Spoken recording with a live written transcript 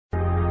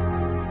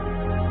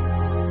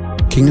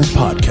King of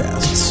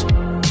Podcasts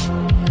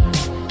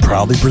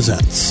proudly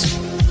presents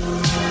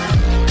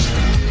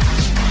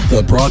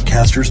The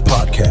Broadcasters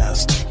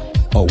Podcast,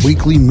 a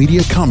weekly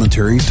media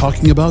commentary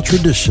talking about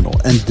traditional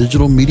and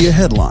digital media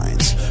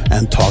headlines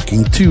and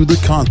talking to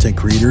the content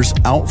creators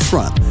out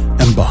front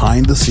and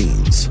behind the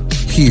scenes.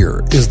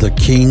 Here is the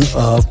King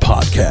of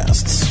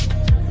Podcasts.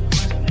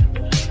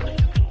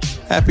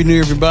 Happy New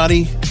Year,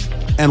 everybody,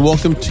 and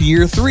welcome to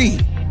year 3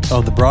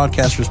 of the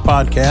Broadcasters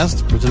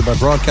Podcast, presented by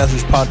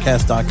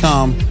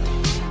broadcasterspodcast.com.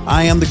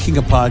 I am the King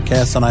of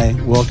Podcasts, and I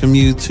welcome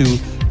you to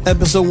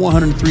episode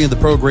 103 of the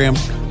program.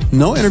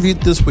 No interview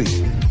this week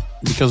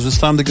because it's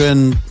time to go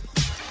ahead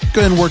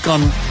and work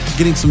on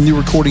getting some new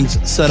recordings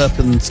set up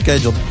and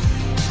scheduled.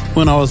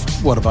 When I was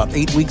about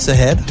 8 weeks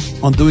ahead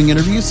on doing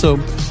interviews, so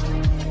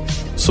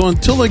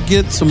until I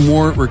get some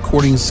more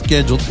recordings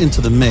scheduled into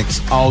the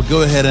mix, I'll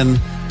go ahead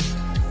and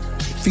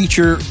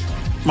feature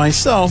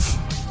myself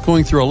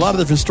going through a lot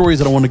of different stories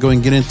that I want to go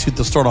and get into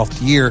to start off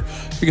the year,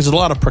 because there's a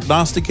lot of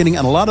prognosticating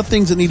and a lot of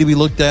things that need to be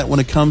looked at when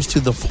it comes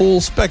to the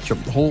full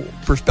spectrum, the whole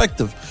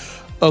perspective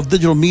of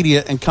digital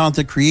media and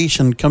content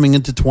creation coming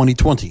into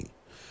 2020.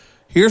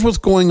 Here's what's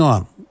going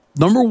on.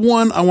 Number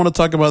one, I want to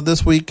talk about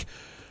this week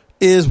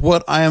is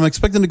what I am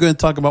expecting to go and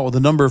talk about with a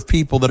number of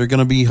people that are going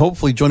to be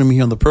hopefully joining me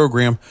here on the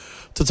program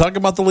to talk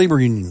about the labor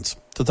unions,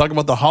 to talk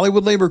about the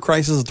Hollywood labor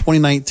crisis of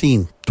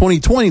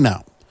 2020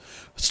 now.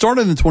 It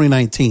started in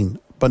 2019.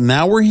 But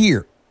now we're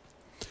here.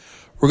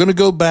 We're going to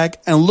go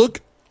back and look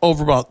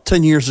over about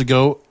 10 years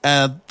ago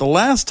at the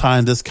last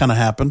time this kind of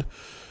happened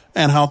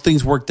and how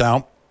things worked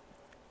out,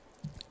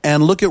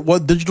 and look at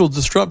what digital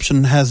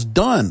disruption has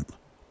done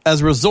as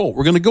a result.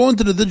 We're going to go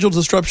into the digital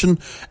disruption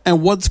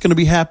and what's going to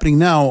be happening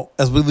now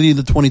as we lead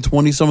into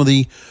 2020. Some of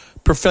the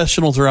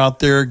professionals are out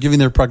there giving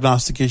their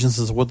prognostications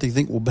as to what they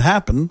think will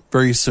happen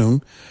very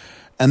soon.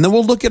 And then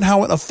we'll look at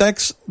how it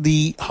affects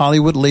the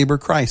Hollywood labor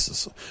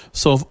crisis.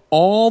 So of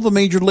all the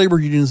major labor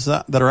unions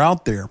that are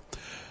out there,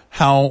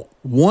 how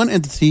one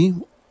entity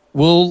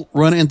will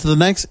run into the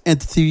next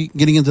entity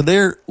getting into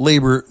their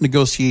labor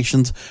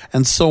negotiations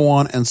and so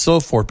on and so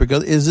forth,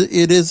 because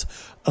it is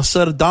a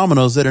set of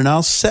dominoes that are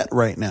now set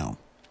right now.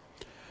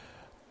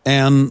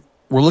 And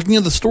we're looking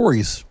at the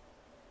stories.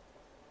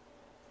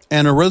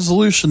 And a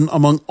resolution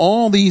among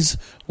all these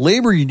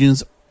labor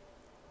unions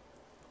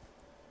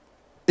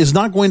is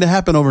not going to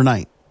happen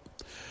overnight.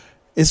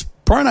 It's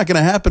probably not going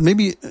to happen,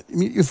 maybe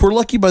if we're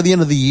lucky, by the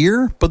end of the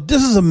year. But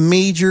this is a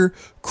major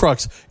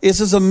crux. This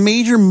is a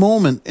major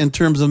moment in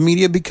terms of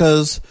media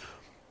because,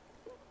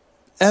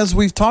 as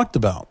we've talked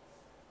about,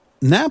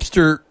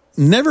 Napster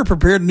never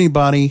prepared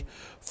anybody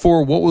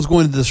for what was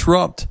going to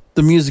disrupt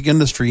the music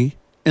industry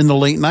in the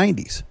late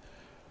 90s.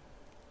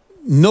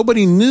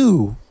 Nobody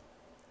knew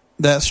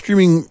that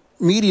streaming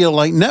media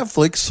like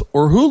Netflix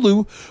or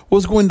Hulu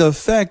was going to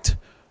affect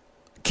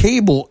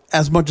cable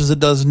as much as it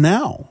does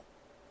now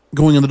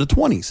going into the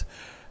 20s.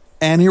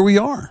 And here we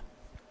are.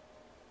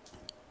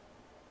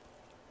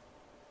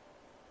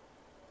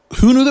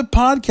 Who knew that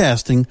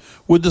podcasting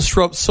would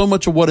disrupt so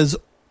much of what is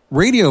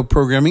radio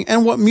programming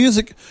and what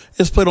music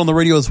is played on the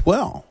radio as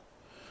well?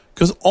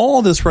 Because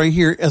all this right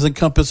here has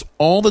encompassed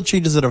all the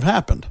changes that have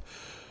happened.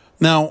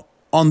 Now,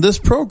 on this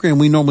program,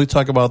 we normally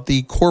talk about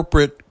the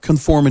corporate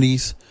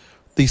conformities,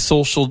 the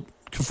social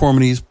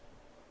conformities,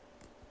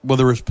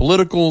 whether it's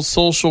political,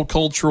 social,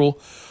 cultural,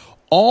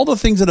 all the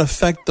things that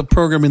affect the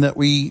programming that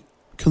we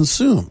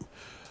consume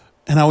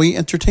and how we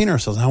entertain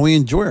ourselves, how we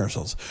enjoy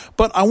ourselves.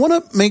 But I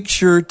want to make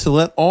sure to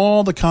let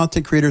all the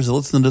content creators that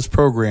listen to this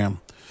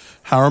program,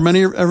 however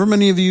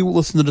many of you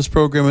listen to this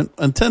program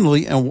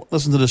intently and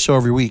listen to the show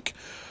every week,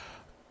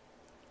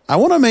 I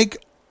want to make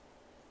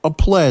a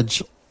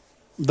pledge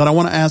that I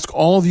want to ask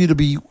all of you to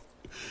be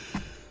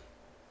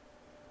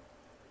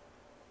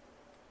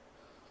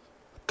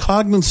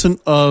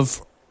cognizant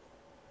of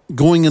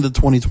going into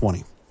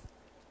 2020.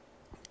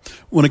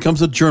 When it comes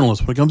to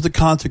journalists, when it comes to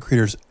content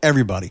creators,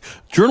 everybody.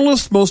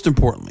 Journalists, most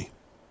importantly.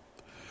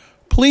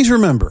 Please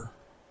remember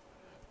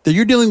that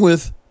you're dealing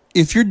with,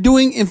 if you're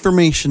doing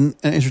information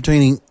and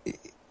entertaining,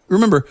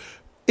 remember,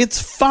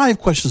 it's 5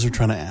 questions we're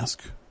trying to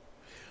ask.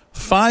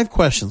 5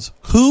 questions.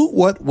 Who,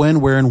 what,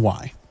 when, where, and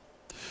why.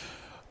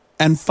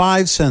 And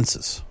 5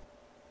 senses.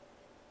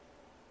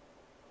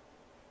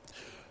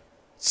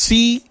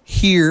 See,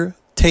 hear,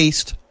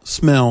 taste,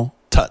 smell,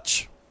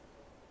 touch.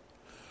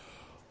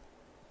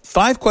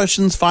 5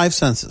 questions, 5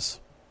 senses.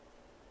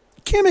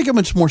 Can't make it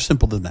much more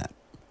simple than that.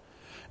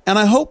 And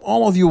I hope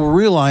all of you will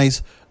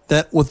realize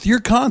that with your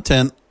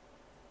content,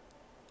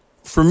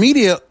 for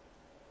media,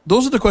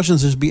 those are the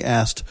questions that should be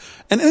asked.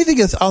 And anything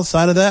that's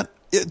outside of that,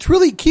 it's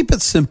really keep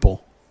it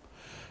simple.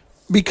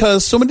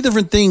 Because so many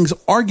different things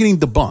are getting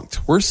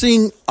debunked. We're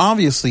seeing,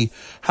 obviously,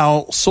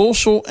 how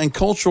social and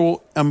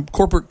cultural and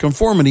corporate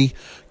conformity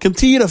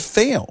continue to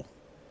fail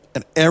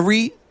at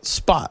every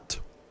spot.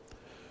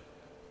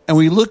 And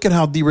we look at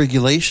how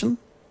deregulation,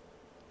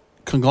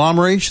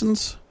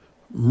 conglomerations,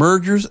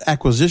 mergers,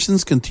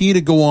 acquisitions continue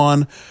to go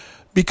on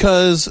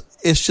because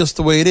it's just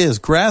the way it is.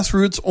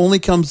 Grassroots only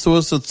comes to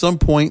us at some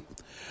point,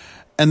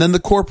 And then the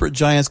corporate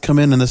giants come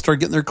in and they start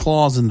getting their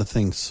claws into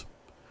things.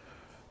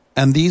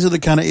 And these are the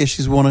kind of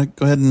issues we want to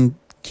go ahead and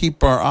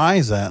keep our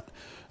eyes at.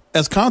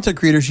 As content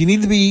creators, you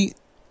need to be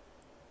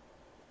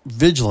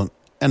vigilant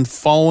and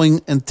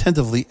following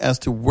attentively as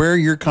to where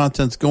your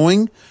content's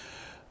going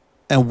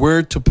and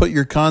where to put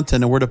your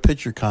content and where to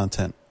pitch your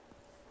content.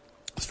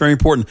 It's very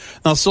important.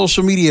 Now,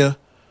 social media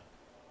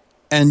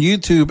and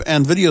YouTube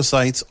and video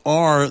sites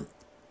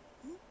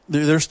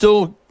they're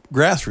still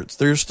grassroots.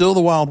 They're still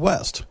the Wild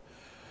West.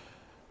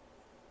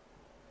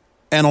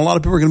 And a lot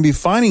of people are going to be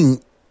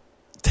finding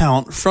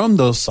talent from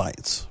those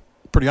sites.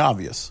 Pretty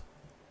obvious.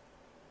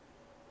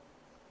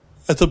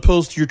 As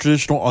opposed to your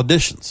traditional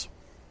auditions.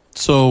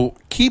 So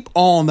keep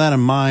all of that in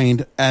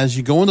mind as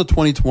you go into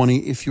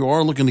 2020. If you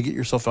are looking to get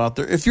yourself out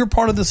there, if you're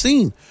part of the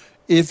scene,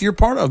 if you're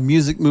part of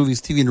music, movies,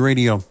 TV, and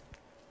radio,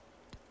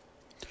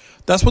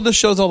 that's what this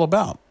show's all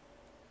about.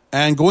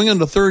 And going into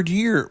the third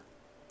year,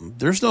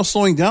 there's no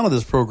slowing down of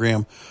this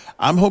program.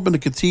 I'm hoping to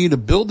continue to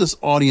build this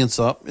audience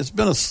up. It's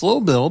been a slow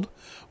build,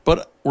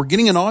 but we're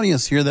getting an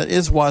audience here that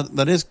is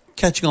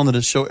catching on to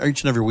this show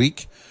each and every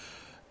week.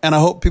 And I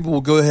hope people will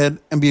go ahead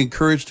and be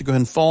encouraged to go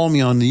ahead and follow me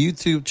on the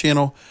YouTube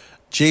channel,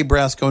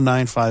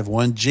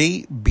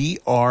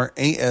 jbrasco951,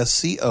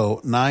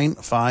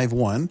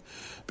 JBRASCO951,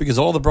 because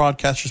all the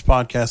Broadcasters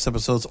Podcast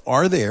episodes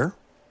are there.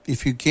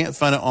 If you can't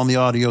find it on the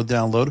audio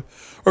download,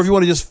 or if you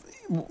want to just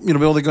be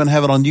able to go and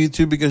have it on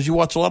YouTube because you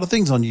watch a lot of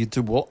things on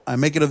YouTube, well, I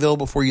make it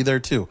available for you there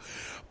too.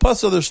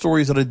 Plus other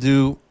stories that I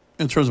do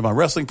in terms of my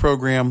wrestling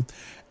program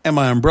and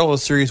my umbrella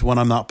series when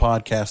I'm not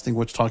podcasting,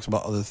 which talks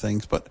about other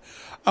things. But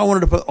I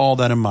wanted to put all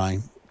that in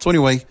mind. So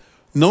anyway,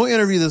 no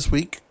interview this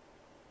week,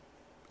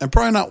 and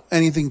probably not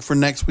anything for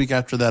next week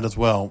after that as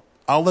well.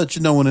 I'll let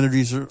you know when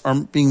interviews are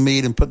being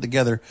made and put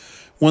together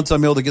once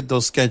I'm able to get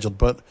those scheduled.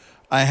 But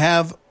I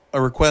have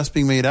a request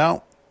being made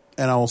out,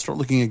 and I will start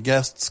looking at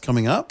guests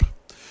coming up.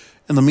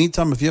 In the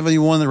meantime, if you have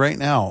anyone right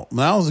now is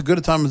as good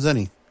a time as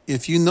any.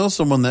 If you know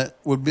someone that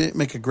would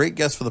make a great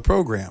guest for the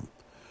program,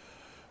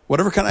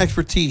 whatever kind of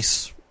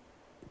expertise,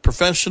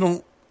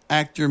 professional,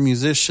 actor,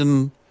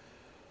 musician,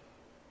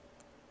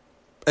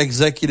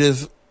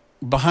 executive,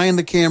 behind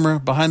the camera,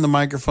 behind the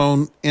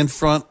microphone, in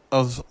front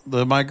of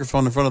the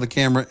microphone, in front of the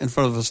camera, in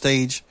front of the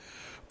stage,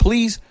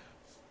 please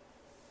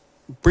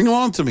bring them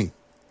on to me.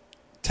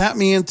 Tap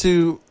me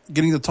into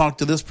getting to talk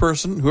to this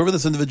person, whoever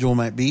this individual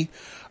might be.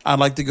 I'd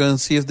like to go and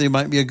see if they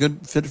might be a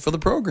good fit for the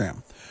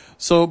program.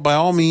 So by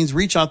all means,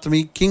 reach out to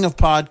me,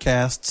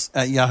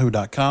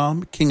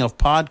 kingofpodcasts@yahoo.com,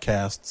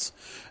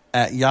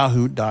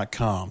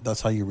 kingofpodcasts@yahoo.com.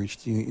 That's how you reach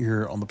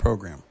here on the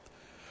program.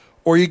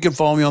 Or you can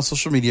follow me on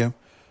social media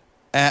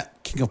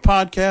at King of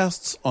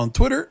Podcasts on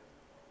Twitter,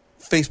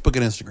 Facebook,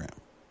 and Instagram.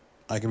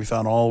 I can be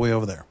found all the way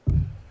over there.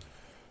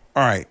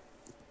 All right.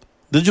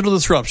 Digital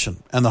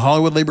disruption and the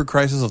Hollywood labor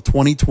crisis of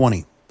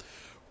 2020.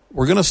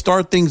 We're going to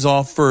start things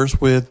off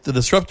first with the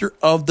disruptor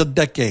of the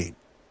decade.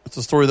 It's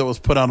a story that was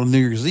put out on New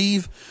Year's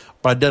Eve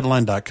by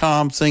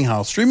Deadline.com saying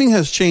how streaming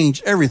has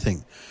changed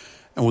everything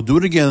and will do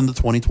it again in the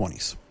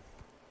 2020s.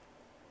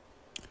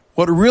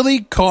 What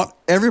really caught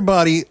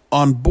everybody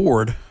on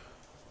board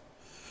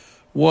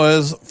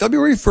was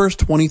February 1st,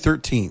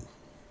 2013.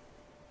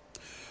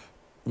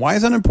 Why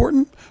is that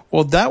important?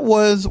 Well, that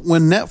was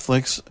when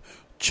Netflix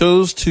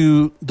chose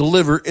to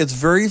deliver its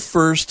very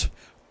first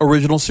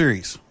original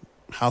series,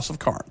 House of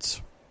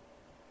Cards.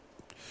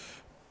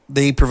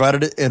 They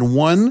provided it in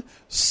one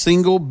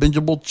single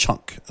bingeable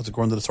chunk, as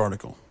according to this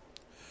article.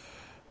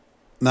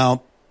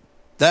 Now,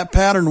 that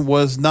pattern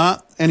was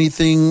not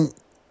anything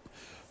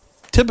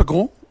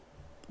typical.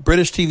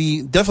 British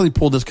TV definitely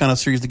pulled this kind of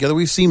series together.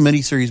 We've seen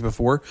many series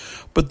before,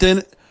 but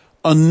then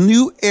a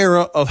new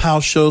era of how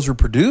shows were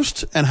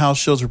produced and how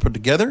shows were put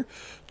together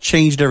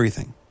changed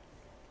everything.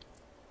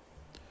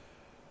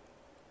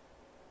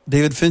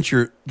 David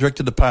Fincher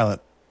directed the pilot,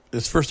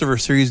 his first ever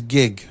series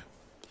gig.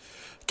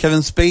 Kevin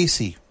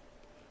Spacey,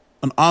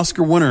 an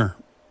Oscar winner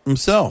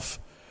himself,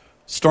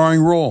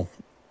 starring role.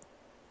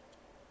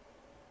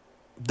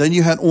 Then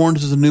you had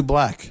Orange is the New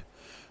Black.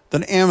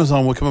 Then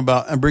Amazon would come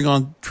about and bring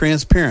on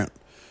Transparent.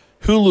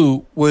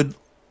 Hulu would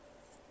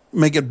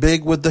make it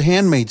big with The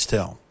Handmaid's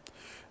Tale.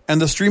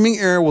 And the streaming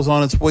era was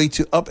on its way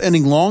to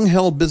upending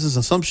long-held business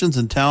assumptions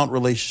and talent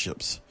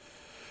relationships.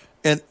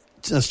 It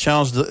has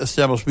challenged the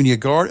established media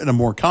guard in a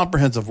more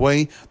comprehensive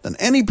way than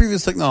any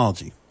previous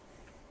technology.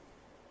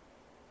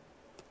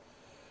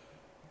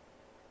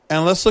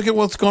 And let's look at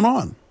what's going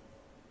on.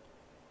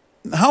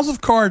 House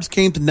of Cards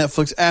came to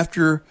Netflix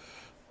after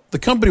the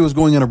company was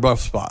going in a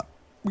rough spot.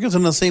 Because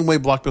in the same way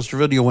Blockbuster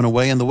Video went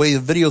away and the way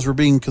the videos were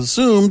being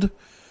consumed,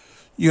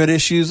 you had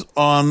issues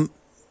on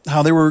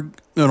how they were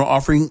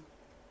offering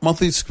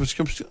monthly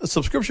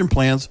subscription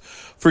plans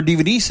for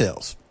DVD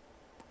sales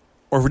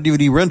or for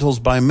DVD rentals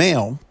by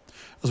mail,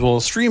 as well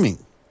as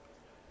streaming.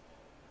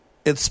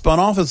 It spun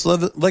off its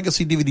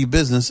legacy DVD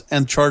business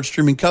and charged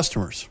streaming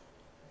customers.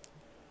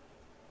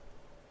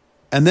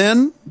 And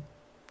then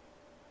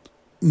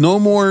no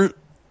more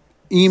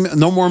email,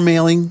 no more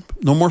mailing,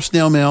 no more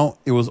snail mail.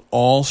 It was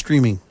all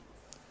streaming.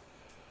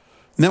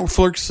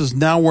 Netflix is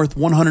now worth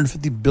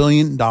 $150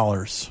 billion.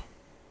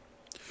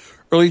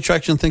 Early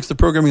traction thanks to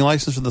programming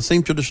license from the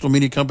same traditional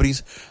media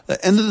companies that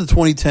ended the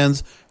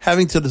 2010s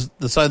having to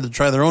decide to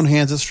try their own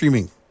hands at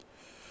streaming.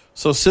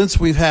 So since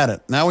we've had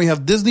it, now we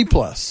have Disney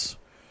Plus,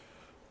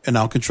 and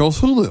now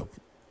controls Hulu.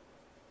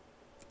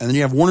 And then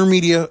you have Warner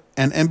Media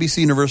and NBC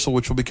Universal,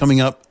 which will be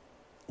coming up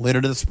later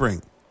this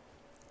spring.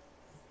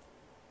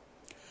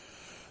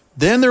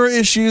 Then there are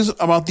issues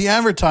about the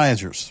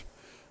advertisers.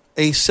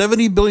 A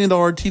 $70 billion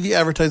TV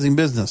advertising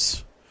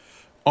business.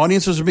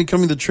 Audiences are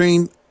becoming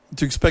trained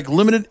to expect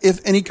limited, if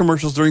any,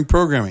 commercials during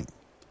programming.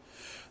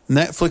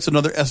 Netflix and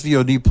other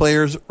SVOD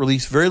players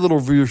release very little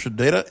viewership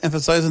data,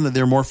 emphasizing that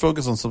they're more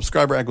focused on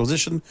subscriber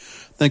acquisition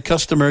than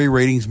customary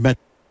ratings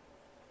metrics.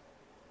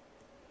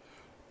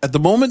 At the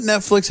moment,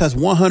 Netflix has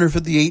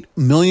 158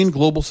 million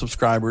global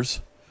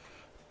subscribers,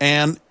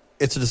 and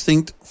it's a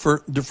distinct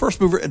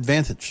first mover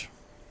advantage.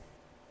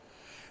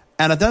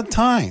 And at that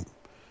time,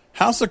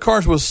 House of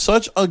Cards was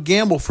such a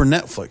gamble for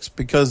Netflix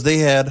because they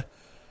had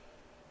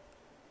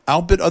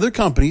outbid other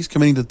companies,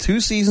 committing to 2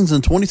 seasons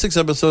and 26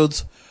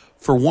 episodes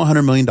for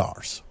 $100 million.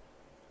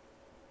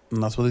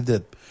 And that's what they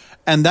did.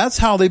 And that's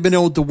how they've been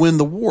able to win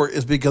the war,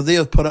 is because they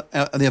have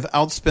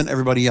outspent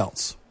everybody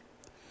else.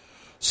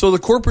 So the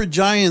corporate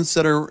giants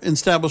that are in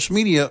established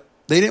media,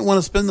 they didn't want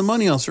to spend the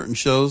money on certain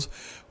shows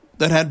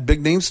that had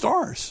big name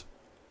stars.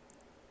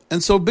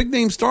 And so big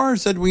name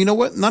stars said, well, you know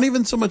what? Not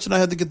even so much that I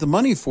had to get the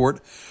money for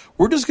it.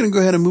 We're just going to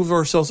go ahead and move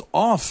ourselves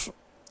off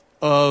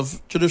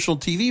of traditional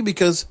TV,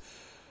 because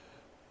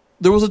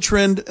there was a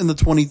trend in the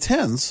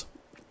 2010s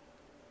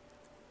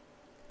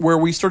where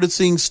we started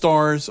seeing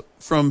stars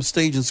from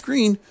stage and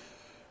screen,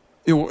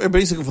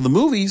 basically from the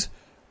movies,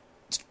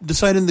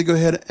 deciding to go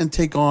ahead and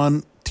take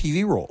on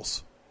TV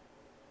roles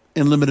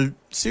in limited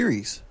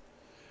series.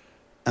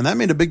 And that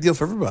made a big deal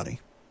for everybody.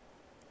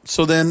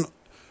 So then,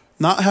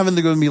 not having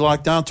to go and be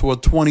locked down to a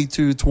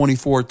 22,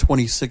 24,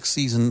 26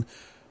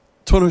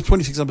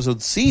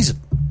 episode season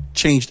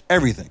changed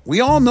everything.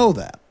 We all know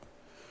that.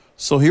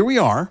 So here we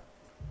are.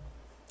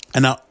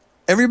 And now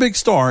every big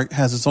star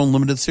has its own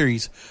limited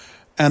series,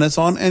 and it's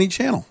on any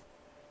channel.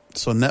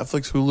 So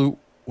Netflix, Hulu,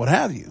 what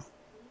have you.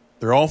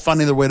 They're all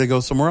finding their way to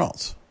go somewhere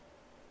else.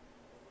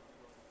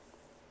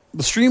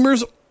 The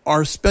streamers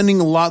are spending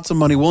lots of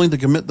money, willing to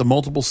commit to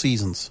multiple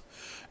seasons.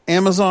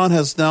 Amazon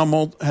has now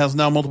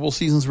multiple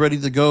seasons ready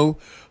to go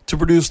to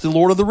produce the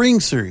Lord of the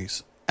Rings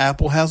series.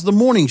 Apple has The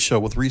Morning Show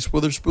with Reese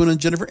Witherspoon and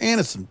Jennifer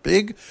Aniston.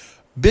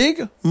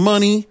 Big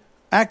money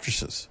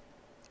actresses.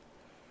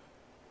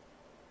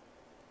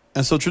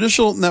 And so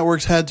traditional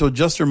networks had to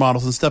adjust their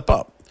models and step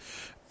up.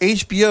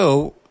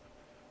 HBO,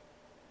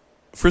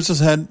 for instance,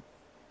 had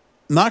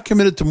not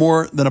committed to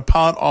more than a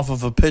pilot off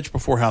of a pitch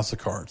before House of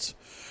Cards.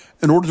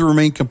 In order to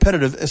remain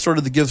competitive, it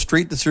started to give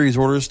straight-to-series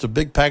orders to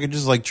big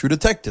packages like True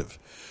Detective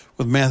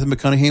with Matthew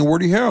McConaughey and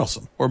Woody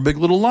Harrelson, or Big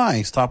Little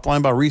Lies, top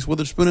line by Reese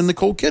Witherspoon and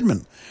Nicole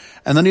Kidman.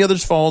 And then the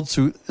others followed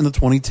suit in the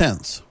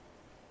 2010s.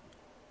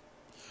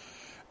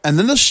 And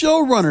then the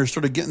showrunners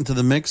started getting to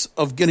the mix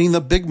of getting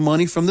the big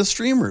money from the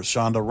streamers.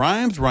 Shonda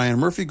Rhimes, Ryan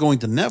Murphy going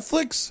to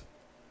Netflix.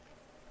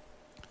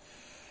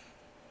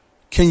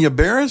 Kenya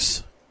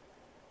Barris,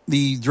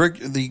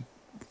 the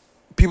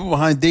people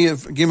behind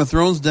Game of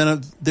Thrones,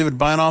 David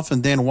Binoff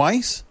and Dan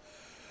Weiss.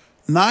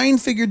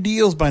 9-figure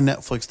deals by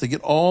Netflix to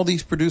get all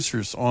these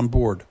producers on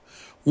board.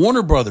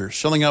 Warner Brothers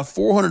shelling out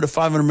 $400 to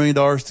 $500 million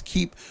to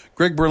keep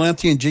Greg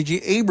Berlanti and J.J.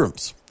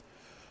 Abrams.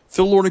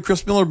 Phil Lord and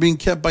Chris Miller being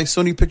kept by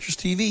Sony Pictures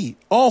TV.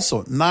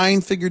 Also,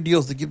 9-figure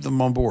deals to keep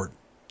them on board.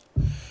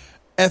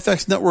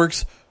 FX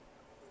Networks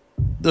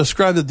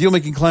described the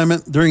deal-making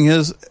climate during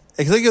his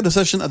executive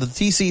session at the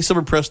TC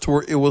Summer Press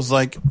Tour. It was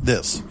like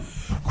this.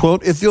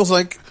 Quote, "It feels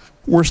like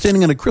we're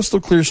standing in a crystal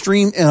clear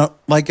stream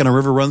like a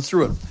river runs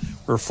through it.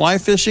 We're fly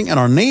fishing and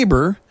our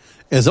neighbor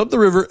is up the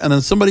river, and then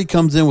somebody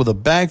comes in with a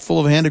bag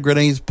full of hand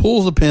grenades,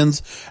 pulls the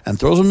pins, and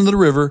throws them into the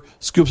river,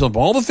 scoops up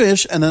all the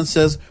fish, and then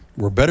says,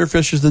 'We're better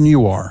fishers than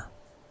you are.'"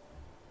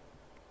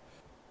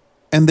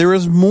 And there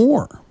is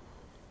more.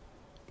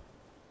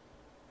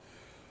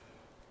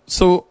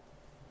 So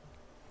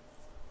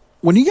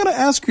when you got to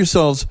ask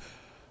yourselves,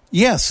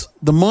 yes,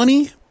 the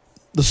money,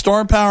 the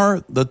star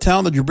power, the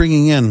talent that you're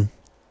bringing in.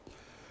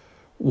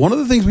 One of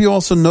the things we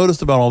also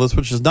noticed about all this,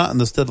 which is not in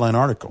this Deadline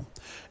article,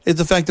 is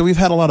the fact that we've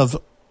had a lot of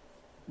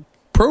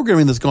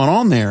programming that's gone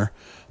on there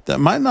that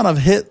might not have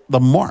hit the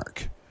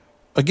mark.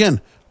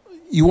 Again,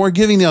 you are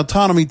giving the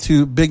autonomy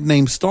to big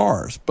name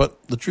stars, but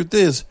the truth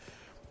is,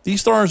 these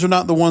stars are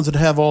not the ones that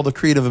have all the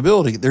creative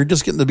ability. They're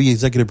just getting to be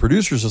executive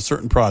producers of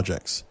certain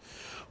projects.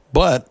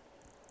 But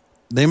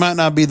they might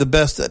not be the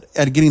best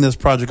at getting this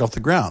project off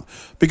the ground,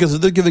 because if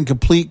they're given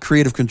complete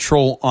creative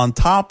control on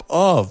top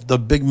of the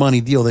big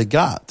money deal they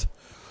got,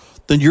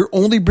 then you're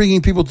only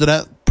bringing people to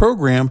that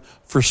program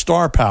for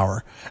star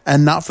power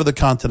and not for the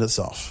content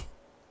itself.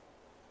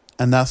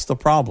 And that's the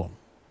problem.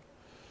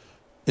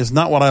 It's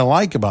not what I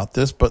like about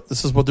this, but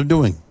this is what they're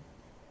doing.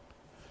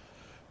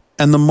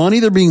 And the money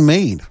they're being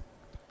made,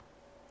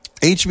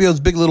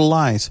 HBO's Big Little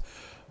Lies,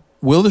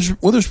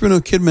 Witherspoon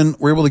and Kidman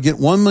were able to get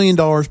 $1 million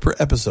per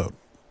episode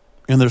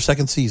in their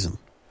second season.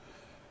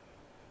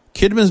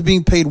 Kidman is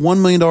being paid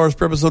 $1 million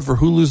per episode for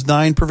Hulu's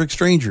 9 Perfect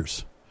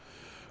Strangers.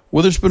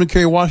 Witherspoon and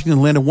Kerry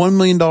Washington landed $1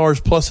 million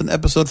plus an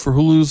episode for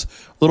Hulu's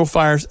Little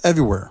Fires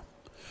Everywhere.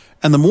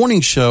 And the morning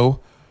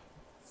show,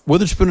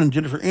 Witherspoon and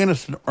Jennifer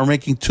Aniston are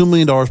making $2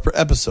 million per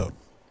episode.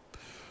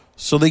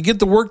 So they get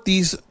to work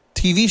these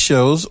TV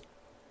shows.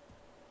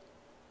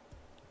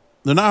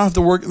 They're not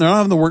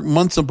having to work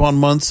months upon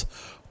months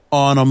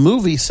on a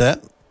movie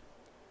set,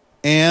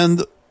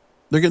 and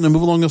they're getting to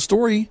move along a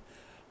story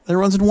that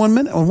runs in 1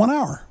 minute or 1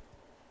 hour.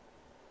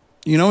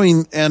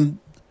 And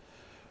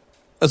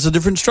it's a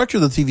different structure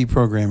of the TV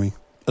programming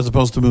as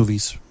opposed to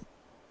movies.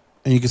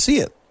 And you can see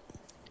it.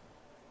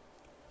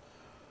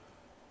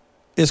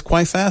 It's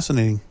quite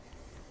fascinating.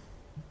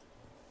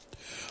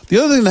 The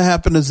other thing that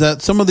happened is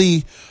that some of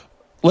the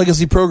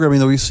legacy programming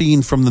that we've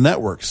seen from the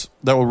networks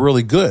that were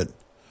really good,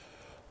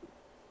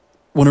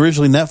 when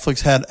originally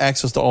Netflix had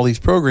access to all these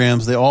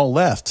programs, they all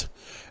left.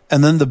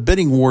 And then the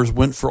bidding wars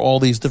went for all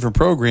these different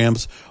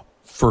programs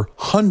for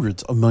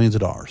hundreds of millions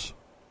of dollars.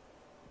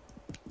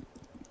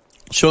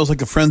 Shows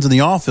like Friends in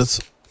the Office,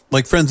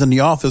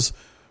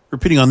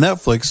 repeating on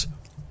Netflix,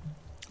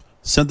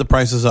 sent the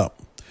prices up.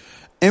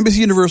 NBC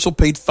Universal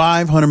paid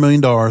 $500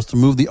 million to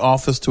move The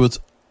Office to its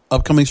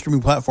upcoming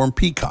streaming platform,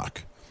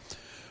 Peacock.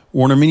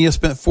 Warner Media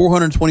spent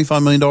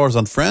 $425 million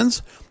on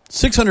Friends,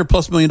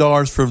 $600+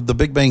 million for The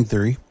Big Bang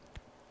Theory.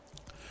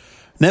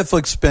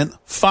 Netflix spent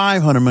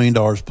 $500 million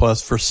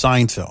plus for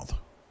Seinfeld.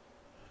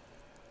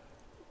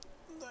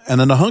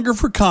 And then the hunger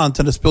for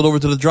content has spilled over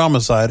to the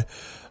drama side,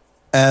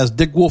 as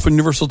Dick Wolf and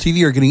Universal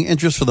TV are getting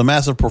interest for the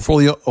massive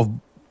portfolio of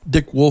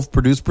Dick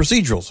Wolf-produced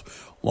procedurals.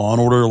 Law &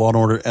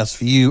 Order,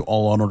 SVU,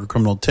 All Law & Order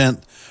Criminal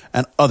Intent,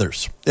 and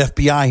others.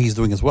 FBI he's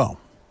doing as well.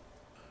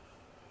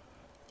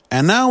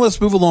 And now let's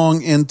move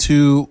along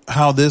into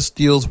how this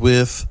deals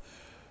with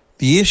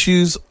the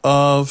issues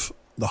of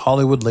the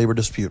Hollywood labor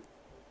dispute,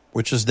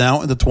 which is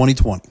now into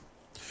 2020.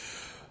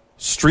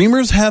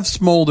 Streamers have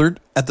smoldered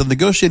at the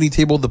negotiating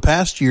table the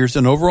past years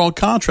in overall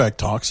contract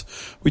talks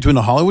between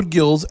the Hollywood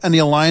Guilds and the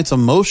Alliance of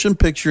Motion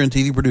Picture and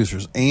TV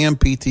Producers,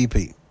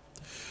 AMPTP.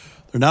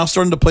 They're now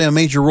starting to play a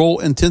major role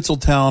in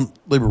Tinseltown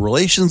labor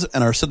relations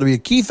and are said to be a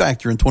key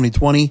factor in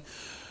 2020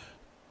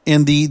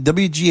 in the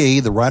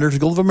WGA, the Writers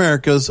Guild of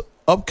America's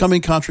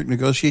upcoming contract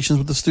negotiations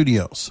with the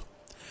studios.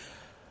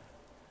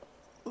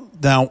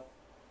 Now,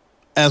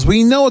 as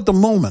we know at the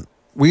moment,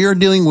 we are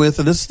dealing with,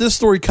 and this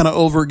story kind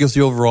of gives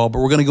the overall, but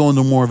we're going to go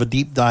into more of a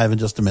deep dive in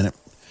just a minute.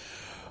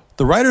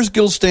 The Writers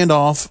Guild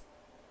standoff,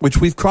 which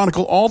we've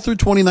chronicled all through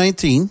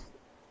 2019.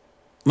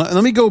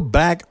 Let me go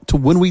back to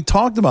when we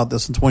talked about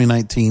this in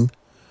 2019,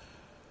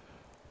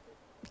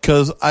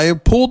 because I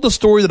pulled the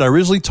story that I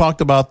originally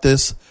talked about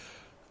this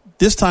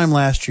time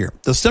last year.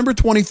 December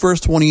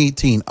 21st,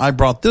 2018, I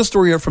brought this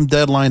story up from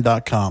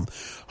Deadline.com.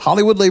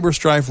 Hollywood labor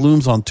strife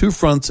looms on two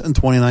fronts in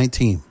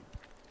 2019.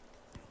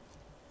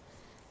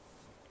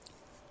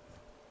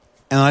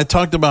 And I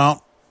talked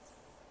about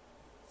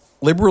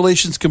labor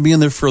relations can be in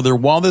there for their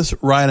wildest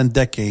ride in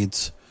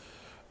decades,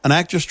 an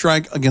actor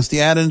strike against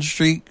the ad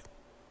industry,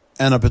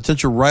 and a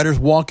potential writer's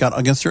walkout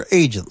against their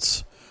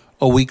agents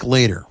a week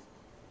later.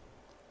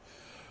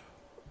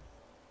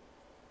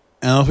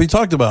 And as we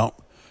talked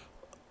about,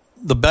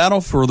 the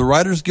battle for the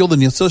Writers Guild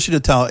and the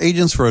Associated Talent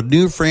Agents for a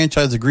new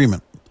franchise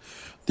agreement.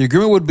 The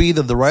agreement would be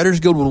that the Writers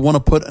Guild would want to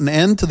put an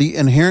end to the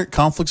inherent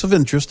conflicts of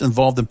interest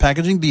involved in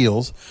packaging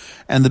deals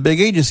and the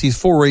big agencies'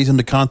 forays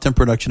into content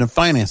production and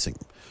financing.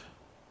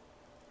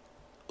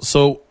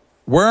 So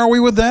where are we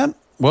with that?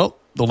 Well,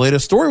 the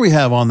latest story we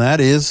have on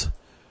that is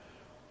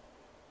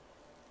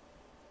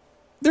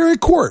they're in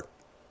court.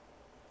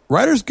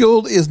 Writers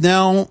Guild is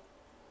now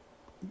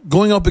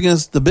going up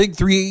against the big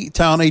three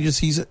talent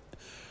agencies,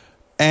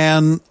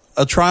 and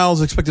a trial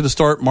is expected to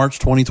start March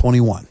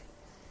 2021.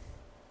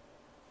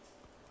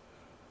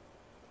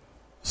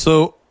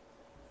 So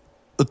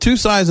the two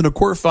sides in a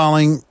court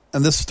filing,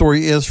 and this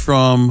story is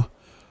from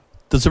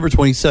December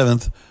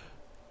 27th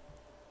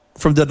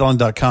from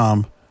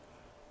Deadline.com,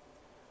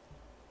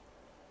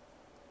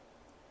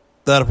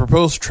 that a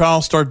proposed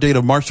trial start date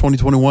of March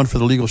 2021 for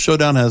the legal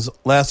showdown has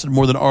lasted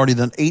more than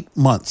 8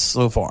 months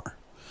so far.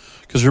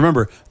 Because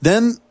remember,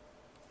 then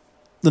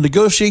the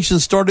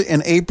negotiations started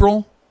in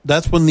April.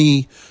 That's when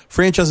the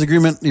franchise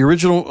agreement, the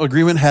original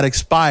agreement, had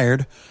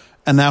expired,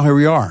 and now here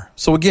we are.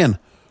 So again,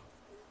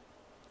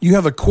 you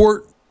have a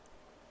court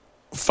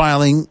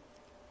filing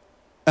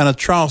and a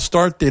trial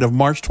start date of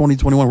March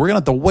 2021. We're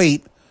going to have to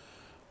wait,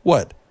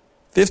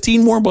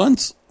 15 more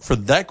months for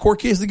that court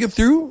case to get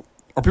through?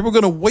 Are people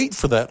going to wait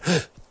for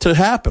that to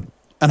happen?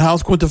 And how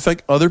it's going to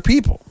affect other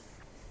people?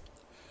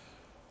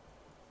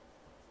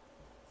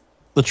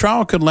 The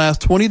trial could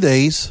last 20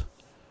 days.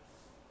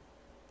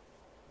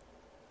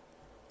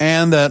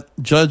 And that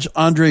Judge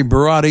Andre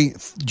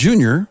Barati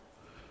Jr.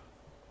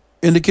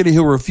 indicated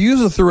he'll refuse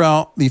to throw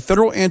out the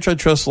federal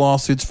antitrust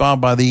lawsuits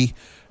filed by the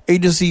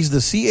agencies, the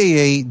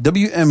CAA,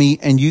 WME,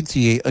 and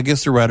UTA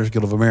against the Writers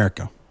Guild of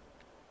America.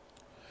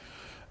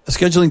 A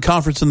scheduling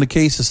conference in the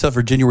case is set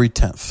for January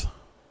 10th.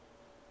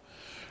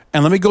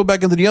 And let me go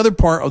back into the other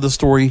part of the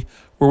story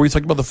where we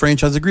talked about the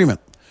franchise agreement.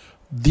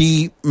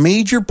 The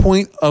major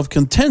point of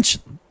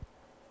contention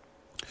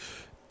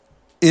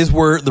is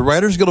where the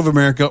Writers Guild of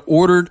America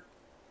ordered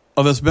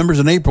of its members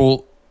in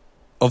April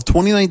of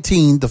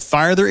 2019 to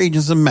fire their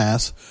agents en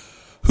masse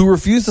who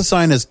refused to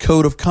sign its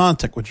code of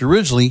conduct, which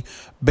originally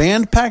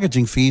banned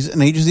packaging fees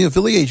and agency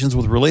affiliations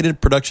with related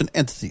production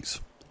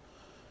entities.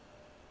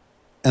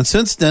 And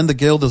since then, the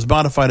Guild has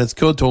modified its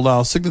code to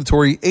allow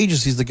signatory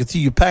agencies to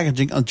continue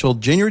packaging until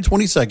January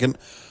 22nd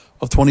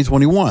of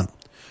 2021,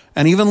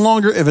 and even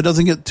longer if it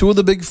doesn't get two of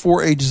the big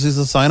four agencies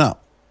to sign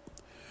up.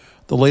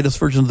 The latest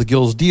version of the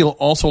Guild's deal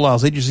also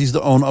allows agencies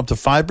to own up to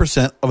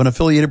 5% of an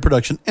affiliated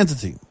production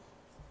entity.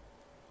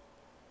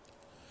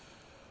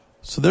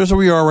 So there's where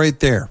we are right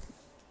there.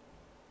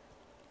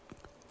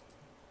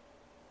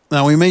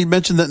 Now, we may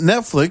mention that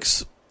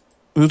Netflix,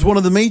 who's one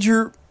of the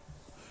major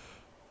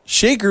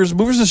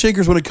movers and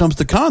shakers when it comes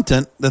to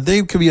content, that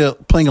they could be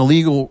play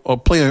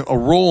a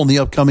role in the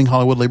upcoming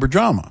Hollywood labor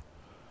drama.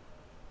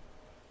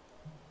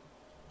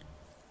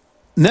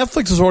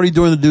 Netflix is already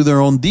doing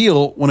their own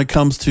deal when it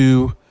comes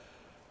to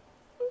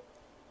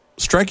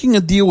striking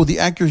a deal with the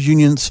Actors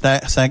Union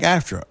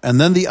SAG-AFTRA,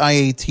 and then the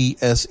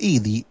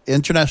IATSE, the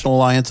International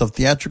Alliance of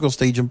Theatrical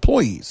Stage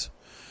Employees,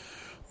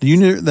 the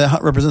union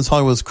that represents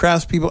Hollywood's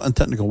craftspeople and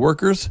technical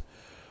workers,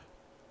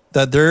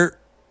 that their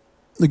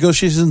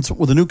negotiations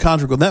with a new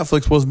contract with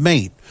Netflix was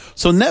made.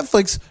 So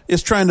Netflix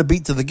is trying to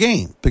beat to the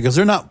game because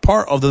they're not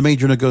part of the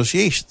major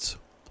negotiations.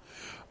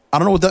 I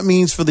don't know what that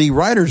means for the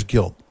Writers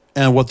Guild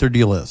and what their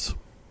deal is.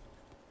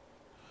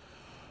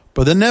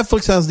 But then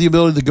Netflix has the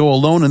ability to go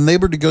alone in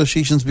labor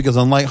negotiations because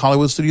unlike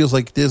Hollywood studios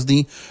like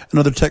Disney and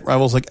other tech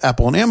rivals like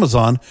Apple and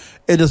Amazon,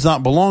 it does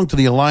not belong to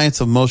the Alliance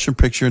of Motion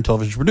Picture and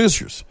Television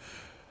Producers.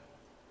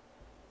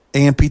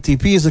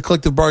 AMPTP is a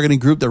collective bargaining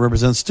group that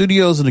represents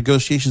studios in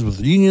negotiations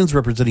with unions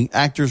representing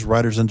actors,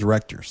 writers, and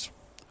directors.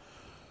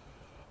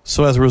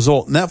 So as a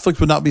result, Netflix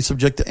would not be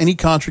subject to any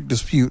contract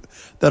dispute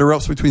that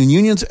erupts between the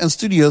unions and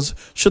studios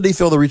should they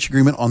fail to reach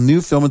agreement on new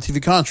film and TV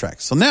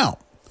contracts. So now,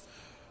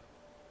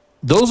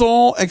 those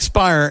all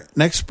expire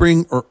next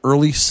spring or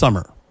early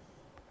summer.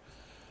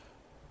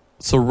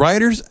 So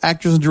writers,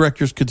 actors, and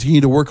directors continue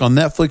to work on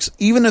Netflix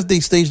even if they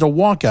staged a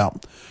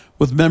walkout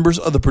with members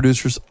of the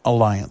Producers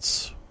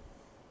Alliance.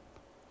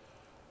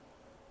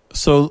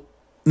 So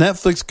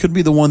Netflix could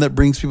be the one that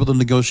brings people to the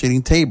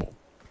negotiating table.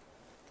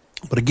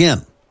 But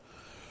again,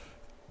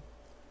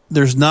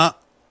 there's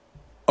not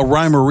a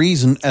rhyme or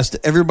reason as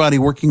to everybody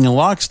working in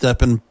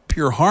lockstep in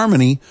pure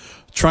harmony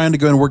trying to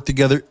go and work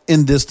together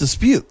in this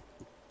dispute.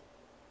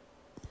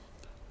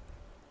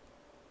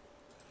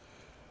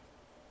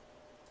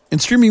 In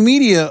streaming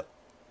media,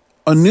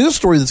 a news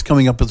story that's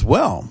coming up as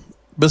well,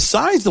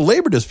 besides the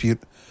labor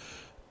dispute,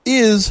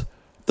 is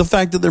the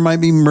fact that there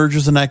might be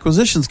mergers and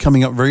acquisitions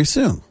coming up very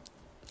soon.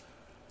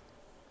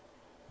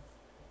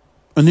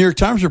 A New York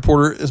Times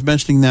reporter is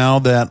mentioning now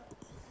that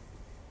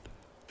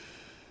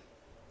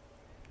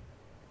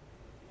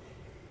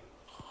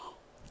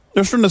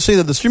they're starting to say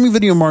that the streaming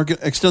video market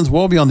extends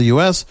well beyond the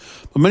U.S.,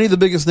 but many of the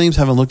biggest names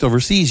haven't looked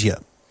overseas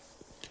yet.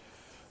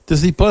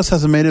 Disney Plus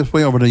hasn't made its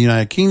way over to the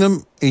United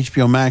Kingdom.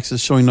 HBO Max is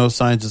showing no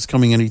signs it's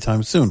coming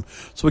anytime soon.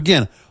 So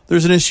again,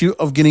 there's an issue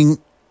of getting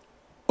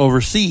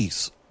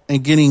overseas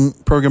and getting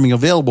programming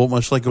available,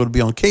 much like it would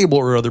be on cable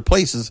or other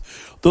places.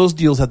 Those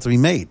deals have to be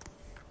made.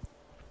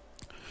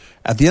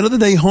 At the end of the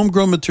day,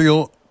 homegrown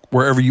material,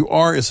 wherever you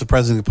are, is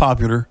surprisingly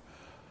popular.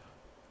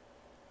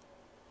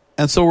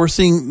 And so we're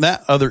seeing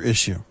that other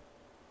issue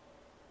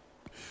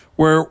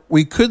where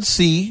we could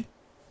see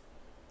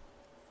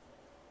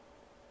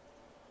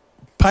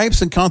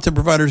pipes and content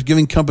providers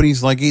giving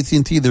companies like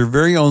AT&T their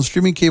very own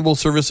streaming cable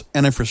service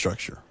and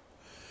infrastructure.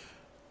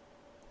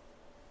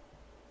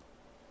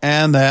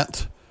 And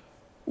that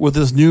with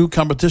this new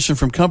competition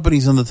from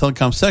companies in the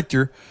telecom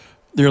sector,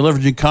 they're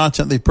leveraging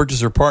content they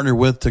purchase or partner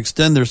with to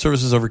extend their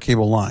services over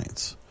cable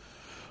lines.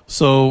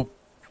 So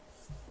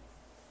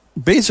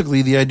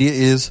basically the idea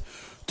is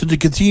to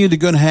continue to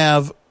go and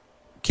have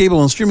cable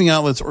and streaming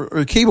outlets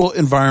or cable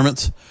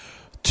environments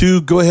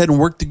to go ahead and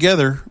work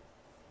together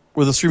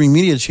with the streaming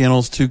media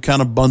channels to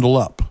kind of bundle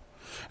up.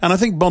 And I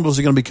think bundles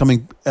are going to be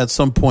coming at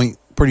some point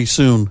pretty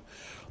soon.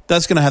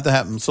 That's going to have to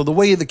happen. So the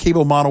way the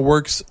cable model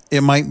works, it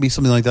might be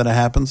something like that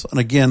happens. And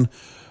again,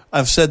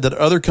 I've said that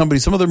other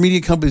companies, some other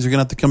media companies are going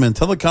to have to come in,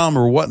 telecom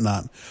or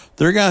whatnot.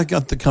 They're going to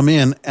have to come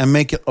in and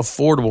make it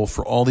affordable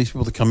for all these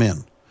people to come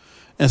in,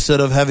 instead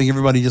of having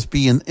everybody just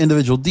be in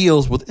individual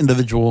deals with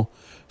individual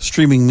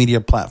streaming media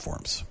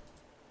platforms.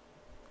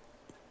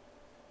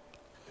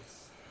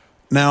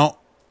 Now,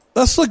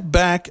 let's look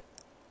back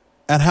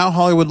at how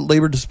Hollywood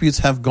labor disputes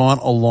have gone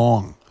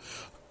along.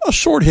 A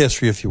short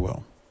history, if you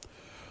will.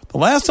 The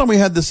last time we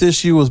had this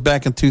issue was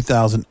back in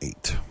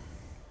 2008.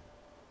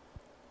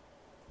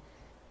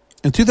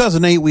 In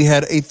 2008, we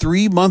had a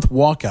 3-month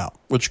walkout,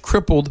 which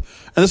crippled,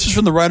 and this is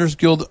from the Writers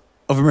Guild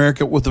of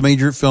America with the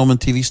major film and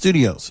TV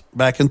studios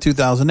back in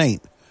 2008.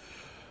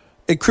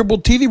 It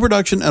crippled TV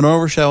production and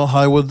overshadowed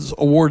Hollywood's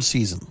award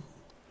season.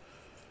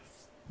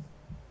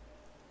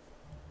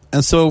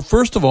 And so,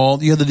 first of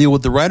all, you had to deal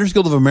with the Writers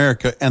Guild of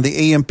America and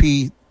the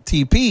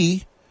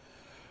AMPTP,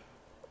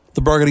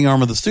 the bargaining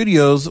arm of the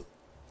studios,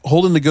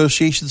 holding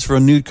negotiations for a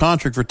new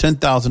contract for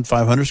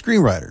 10,500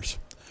 screenwriters.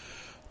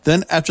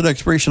 Then, after the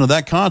expiration of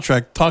that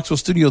contract, talks with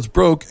studios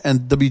broke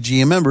and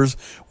WGA members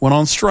went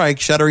on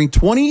strike, shattering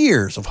 20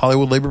 years of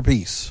Hollywood labor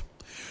peace.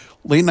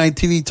 Late-night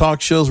TV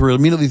talk shows were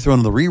immediately thrown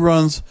in the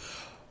reruns.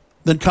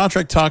 Then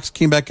contract talks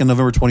came back in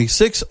November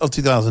 26 of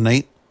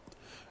 2008,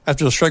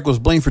 after the strike was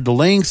blamed for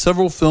delaying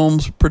several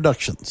films'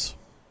 productions.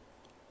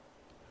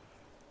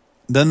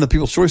 Then the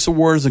People's Choice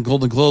Awards and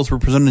Golden Globes were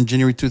presented in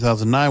January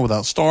 2009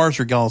 without stars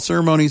or gala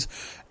ceremonies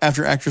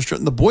after actors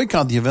threatened to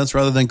boycott the events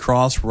rather than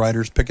cross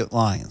writers' picket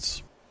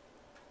lines.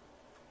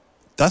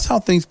 That's how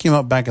things came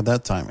out back at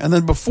that time. And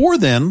then before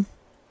then,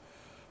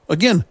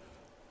 again,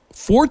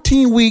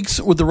 14 weeks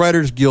with the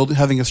Writers Guild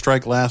having a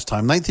strike last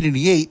time.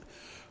 1988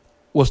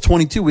 was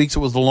 22 weeks. It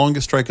was the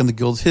longest strike in the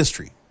Guild's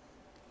history.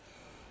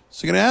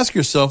 So you're going to ask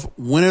yourself,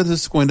 when is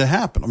this going to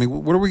happen? I mean,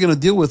 what are we going to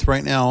deal with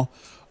right now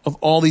of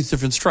all these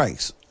different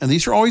strikes? And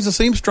these are always the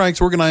same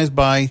strikes organized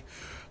by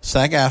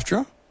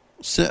SAG-AFTRA,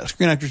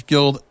 Screen Actors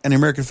Guild, and the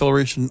American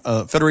Federation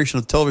of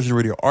Television and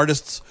Radio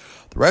Artists,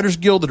 the Writers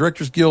Guild, the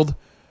Directors Guild,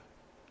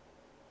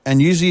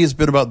 and usually it's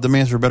been about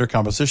demands for better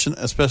compensation,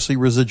 especially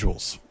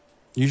residuals.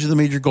 Usually the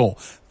major goal.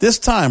 This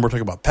time we're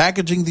talking about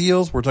packaging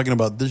deals. We're talking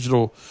about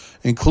digital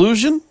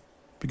inclusion,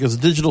 because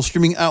the digital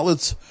streaming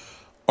outlets,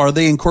 are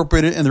they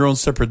incorporated in their own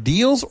separate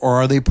deals,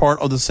 or are they part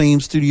of the same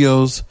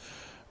studios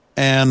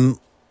and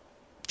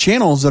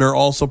channels that are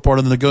also part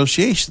of the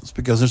negotiations?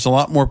 Because there's a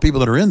lot more people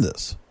that are in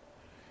this.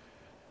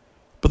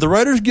 But the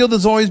Writers Guild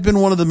has always been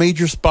one of the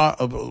major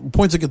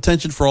points of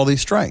contention for all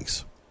these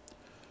strikes.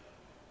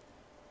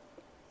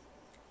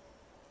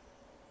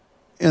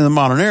 In the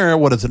modern era,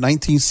 what is it,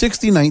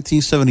 1960,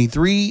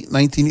 1973,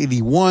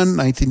 1981,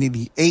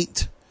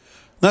 1988,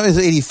 no, it's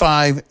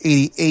 85,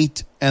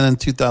 88, and then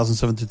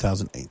 2007,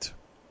 2008.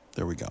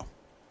 There we go.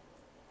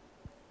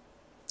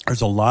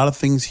 There's a lot of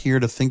things here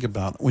to think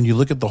about when you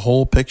look at the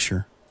whole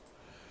picture.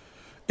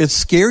 It's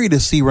scary to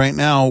see right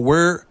now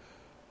where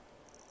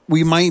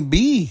we might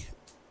be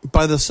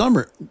by the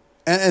summer,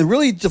 and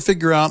really to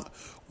figure out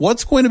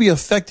what's going to be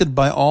affected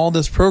by all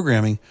this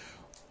programming.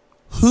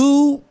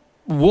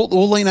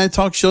 Will late night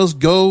talk shows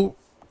go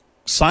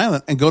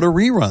silent and go to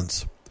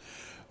reruns?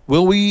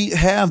 Will we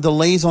have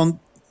delays on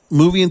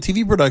movie and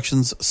TV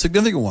productions,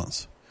 significant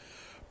ones?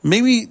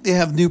 Maybe they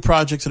have new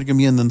projects that are going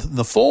to be in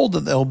the fold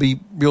that they'll be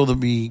able to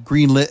be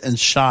greenlit and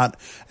shot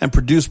and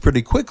produced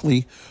pretty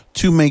quickly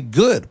to make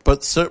good.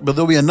 But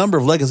there'll be a number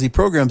of legacy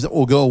programs that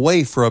will go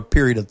away for a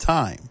period of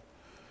time.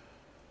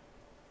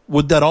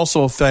 Would that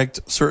also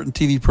affect certain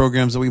TV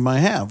programs that we might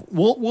have?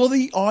 Will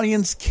the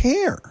audience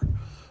care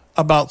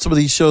about some of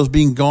these shows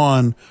being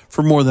gone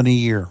for more than a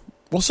year?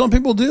 Well, some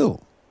people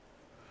do.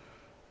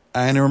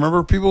 And I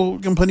remember people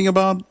complaining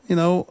about,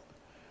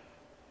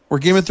 where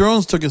Game of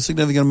Thrones took a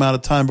significant amount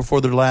of time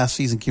before their last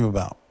season came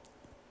about.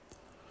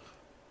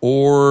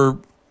 Or,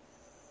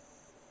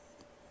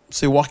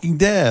 say, Walking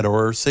Dead,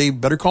 or, say,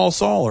 Better Call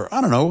Saul, or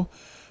I don't know.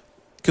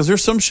 Because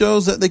there's some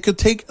shows that they could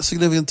take a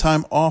significant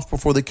time off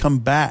before they come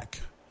back.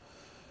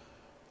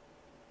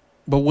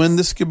 But when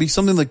this could be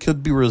something that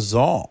could be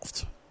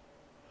resolved.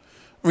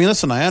 I mean,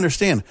 listen, I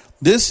understand.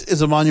 This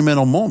is a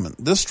monumental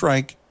moment. This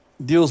strike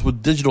deals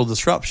with digital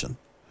disruption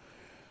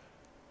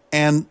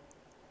and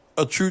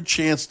a true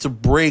chance to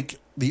break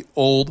the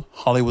old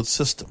Hollywood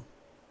system.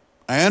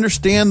 I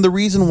understand the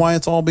reason why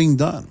it's all being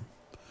done.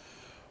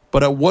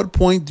 But at what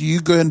point do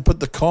you go ahead and put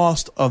the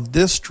cost of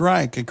this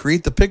strike and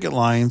create the picket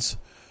lines,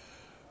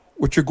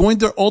 which are going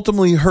to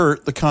ultimately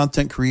hurt the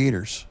content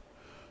creators,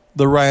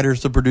 the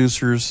writers, the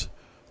producers,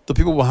 the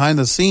people behind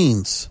the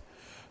scenes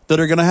that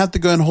are going to have to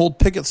go and hold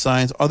picket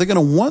signs? Are they going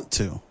to want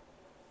to? Well,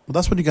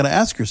 that's what you got to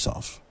ask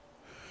yourself.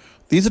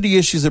 These are the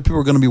issues that people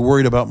are going to be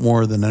worried about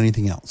more than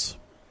anything else.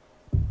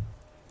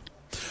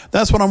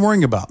 That's what I'm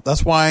worrying about.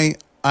 That's why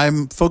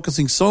I'm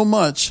focusing so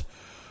much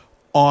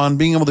on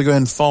being able to go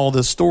ahead and follow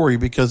this story,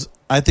 because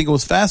I think it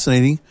was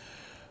fascinating.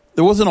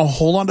 There wasn't a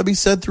whole lot to be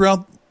said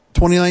throughout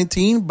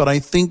 2019, but I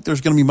think there's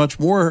going to be much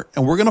more,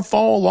 and we're going to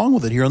follow along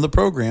with it here on the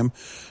program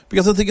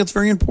because I think it's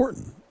very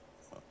important.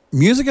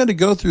 Music had to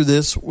go through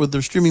this with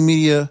their streaming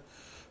media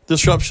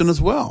disruption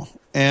as well.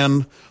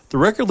 And the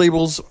record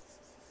labels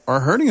are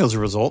hurting as a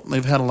result, and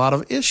they've had a lot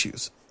of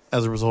issues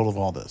as a result of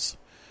all this.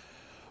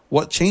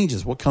 What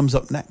changes? What comes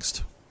up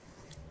next?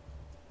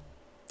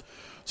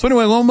 So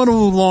anyway, I'm going to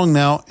move along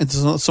now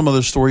into some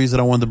other stories that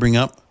I wanted to bring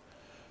up.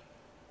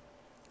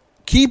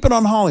 Keep it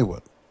on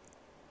Hollywood.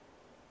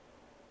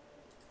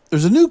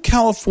 There's a new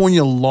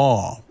California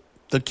law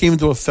that came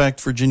into effect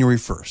for January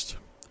 1st.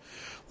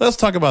 Let's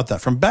talk about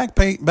that from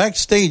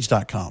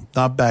Backstage.com.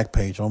 Not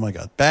Backpage. Oh, my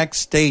God.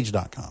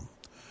 Backstage.com.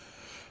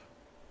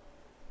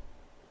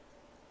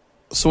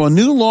 So a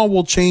new law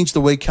will change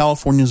the way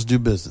Californians do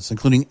business,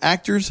 including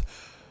actors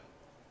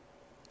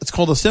It's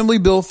called Assembly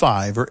Bill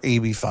 5, or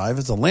AB 5.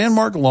 It's a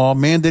landmark law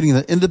mandating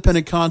that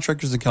independent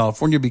contractors in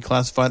California be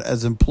classified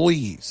as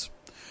employees.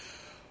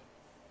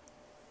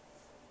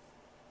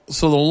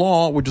 So the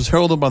law, which was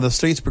heralded by the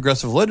state's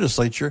progressive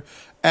legislature,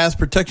 adds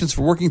protections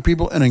for working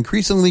people in an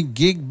increasingly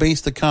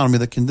gig-based economy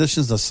that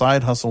conditions the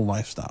side hustle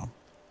lifestyle.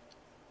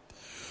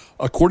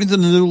 According to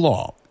the new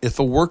law, if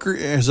a worker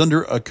is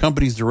under a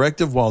company's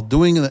directive while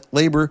doing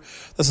labor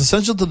that's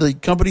essential to the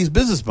company's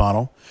business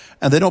model,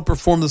 and they don't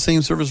perform the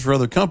same service for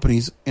other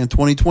companies, in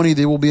 2020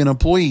 they will be an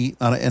employee,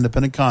 not an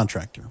independent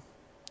contractor.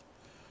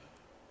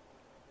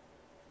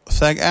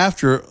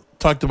 SAG-AFTRA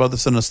talked about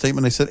this in a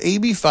statement. They said,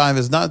 AB 5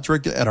 is not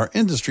directed at our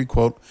industry,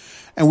 quote,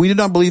 and we do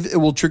not believe it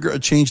will trigger a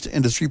change to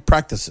industry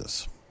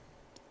practices.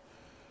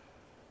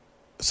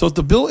 So if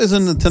the bill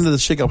isn't intended to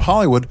shake up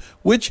Hollywood,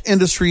 which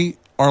industry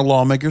are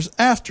lawmakers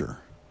after?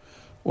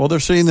 Well,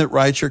 they're saying that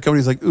rideshare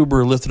companies like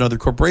Uber, Lyft, and other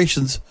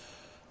corporations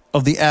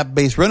of the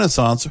app-based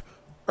renaissance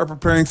are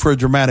preparing for a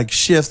dramatic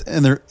shift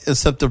in their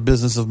acceptive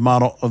business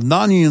model of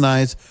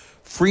non-unionized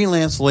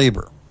freelance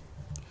labor.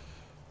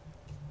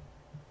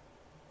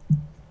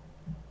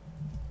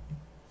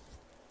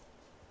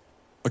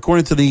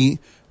 According to the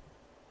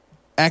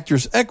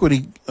Actors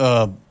Equity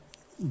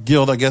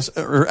Guild, I guess,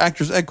 or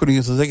Actors Equity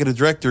is executive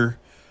director,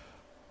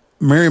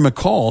 Mary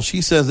McCall, she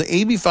says that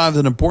AB 5 is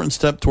an important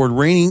step toward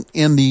reining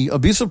in the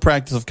abusive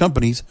practice of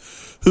companies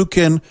who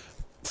can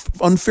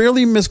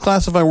unfairly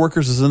misclassify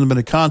workers as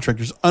independent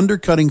contractors,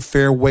 undercutting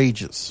fair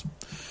wages.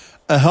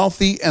 A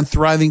healthy and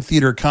thriving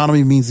theater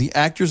economy means the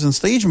actors and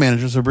stage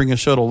managers who bring a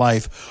show to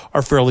life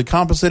are fairly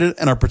compensated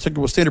and are protected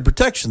with standard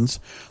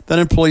protections that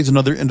employees in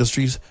other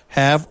industries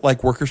have,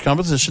 like workers'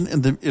 compensation,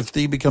 if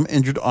they become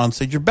injured on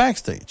stage or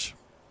backstage.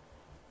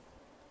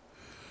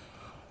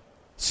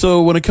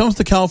 So when it comes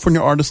to California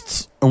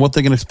artists and what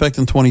they can expect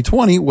in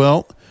 2020,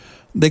 well,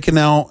 they can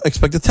now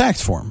expect a tax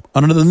form.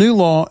 Under the new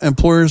law,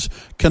 employers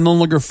can no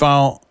longer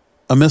file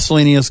a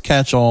miscellaneous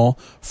catch-all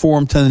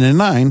Form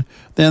 1099.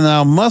 They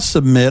now must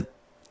submit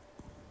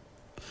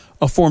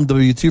a Form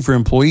W-2 for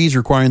employees,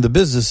 requiring the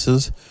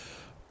businesses,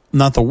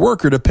 not the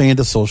worker, to pay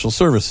into social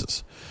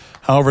services.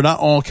 However, not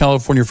all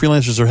California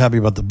freelancers are happy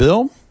about the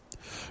bill.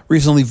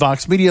 Recently,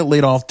 Vox Media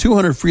laid off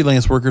 200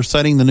 freelance workers,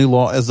 citing the new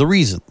law as the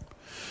reason.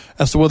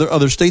 As to whether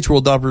other states will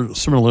adopt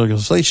similar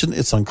legislation,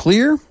 it's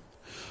unclear.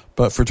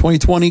 But for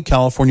 2020,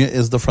 California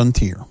is the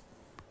frontier.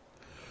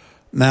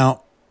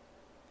 Now,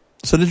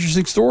 it's an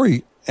interesting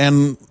story.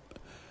 And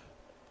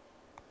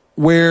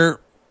where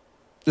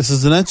this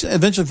is an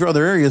eventually for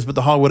other areas, but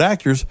the Hollywood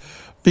actors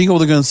being able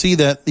to go and see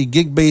that the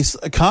gig-based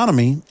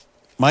economy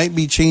might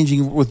be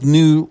changing with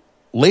new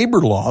labor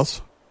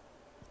laws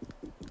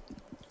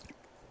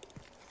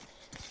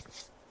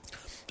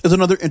is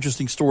another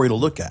interesting story to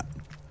look at.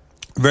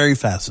 Very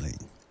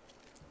fascinating.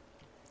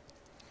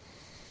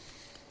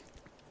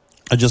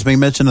 I just made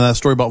mention of that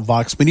story about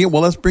Vox Media.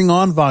 Well, let's bring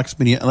on Vox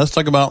Media and let's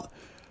talk about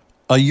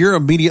a year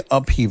of media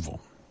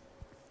upheaval.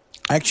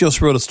 I actually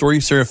just wrote a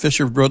story. Sarah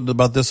Fisher wrote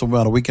about this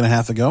about a week and a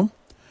half ago.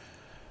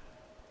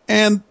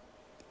 And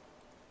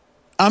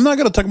I'm not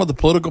going to talk about the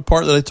political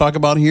part that I talk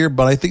about here,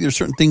 but I think there's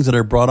certain things that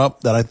are brought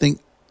up that I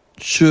think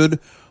should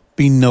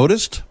be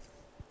noticed.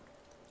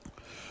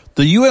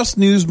 The U.S.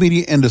 news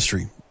media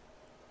industry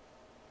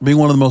being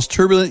one of the most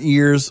turbulent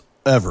years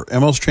ever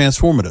and most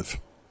transformative.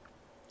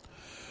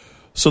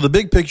 So the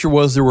big picture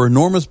was there were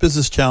enormous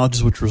business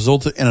challenges which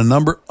resulted in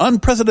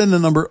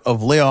unprecedented number of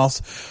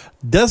layoffs,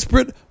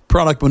 desperate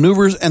product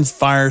maneuvers, and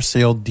fire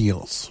sale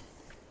deals.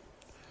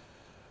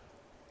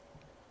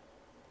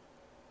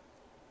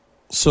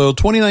 So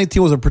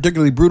 2019 was a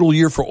particularly brutal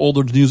year for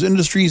older news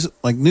industries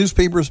like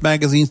newspapers,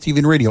 magazines, TV,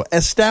 and radio.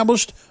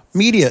 Established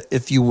media,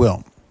 if you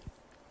will.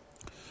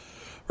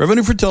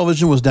 Revenue for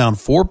television was down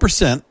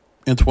 4%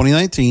 in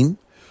 2019.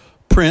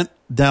 Print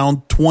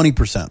down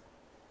 20%.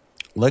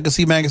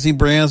 Legacy magazine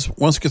brands,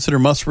 once considered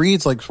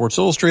must-reads like Sports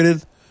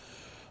Illustrated,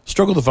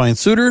 struggle to find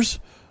suitors.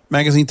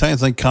 Magazine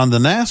titans like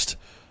Condé Nast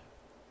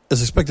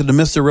is expected to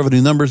miss their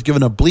revenue numbers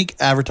given a bleak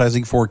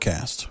advertising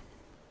forecast.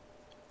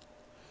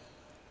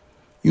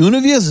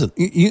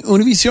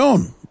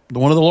 Univision,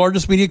 one of the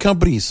largest media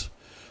companies,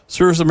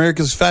 serves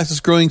America's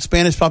fastest-growing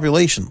Spanish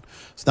population.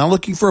 It's now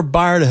looking for a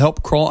buyer to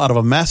help crawl out of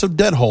a massive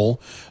debt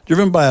hole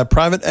driven by a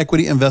private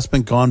equity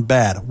investment gone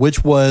bad,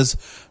 which was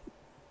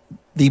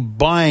the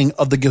buying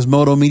of the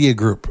Gizmodo Media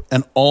Group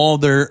and all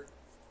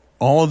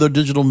of their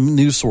digital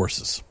news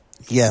sources.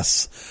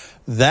 Yes,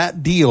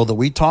 that deal that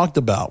we talked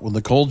about with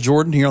Nicole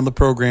Jordan here on the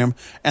program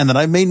and that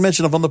I made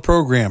mention of on the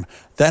program,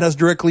 that has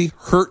directly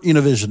hurt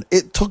Univision.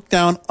 It took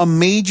down a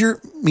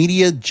major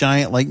media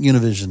giant like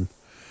Univision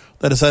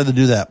that decided to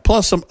do that.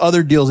 Plus some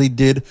other deals he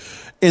did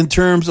in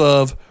terms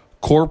of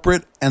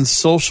corporate and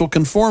social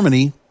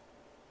conformity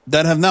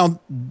that have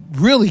now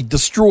really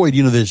destroyed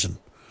Univision.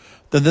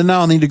 That they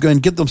now need to go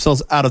and get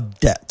themselves out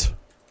of debt.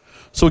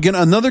 So again,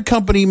 another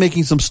company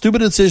making some stupid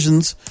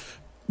decisions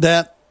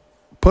that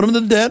put them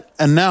into debt,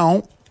 and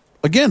now,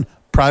 again,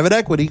 private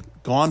equity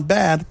gone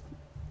bad.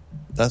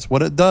 That's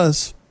what it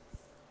does.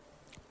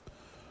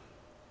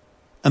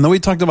 And then we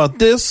talked about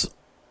this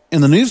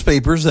in the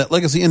newspapers, that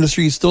legacy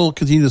industries still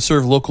continue to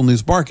serve local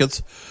news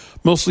markets,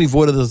 mostly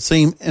void of the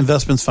same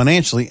investments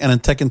financially and in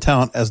tech and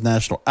talent as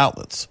national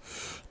outlets.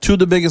 Two of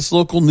the biggest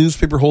local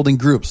newspaper holding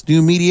groups,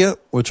 New Media,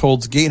 which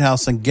holds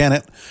Gatehouse and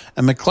Gannett,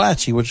 and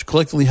McClatchy, which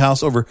collectively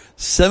house over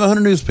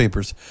 700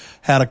 newspapers,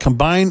 had a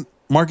combined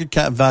market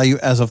cap value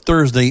as of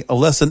Thursday of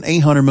less than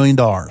 $800 million.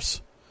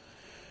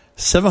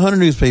 700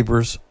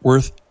 newspapers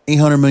worth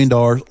 $800 million,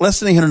 less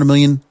than $800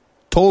 million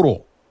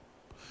total.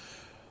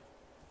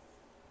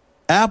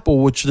 Apple,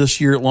 which this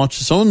year launched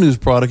its own news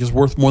product, is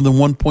worth more than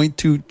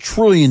 $1.2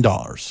 trillion.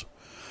 So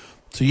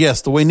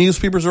yes, the way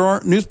newspapers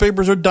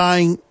are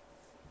dying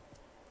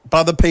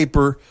by the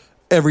paper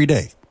every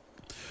day.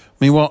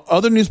 Meanwhile,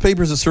 other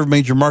newspapers that serve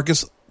major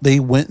markets, they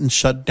went and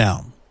shut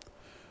down.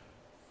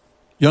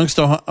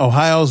 Youngstown,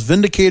 Ohio's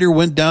Vindicator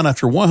went down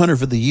after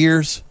 150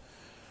 years,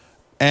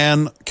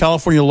 and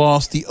California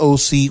lost the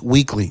OC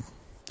Weekly.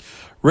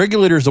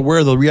 Regulators aware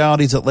of the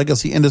realities that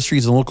legacy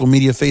industries and local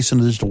media face in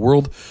the digital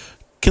world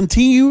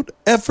continued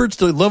efforts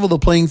to level the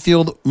playing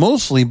field,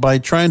 mostly by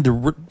trying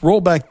to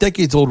roll back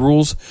decades-old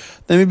rules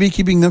that may be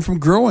keeping them from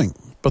growing.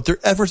 But their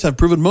efforts have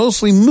proven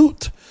mostly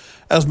moot,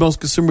 as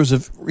most consumers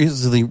have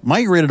recently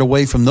migrated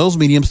away from those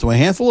mediums to a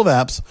handful of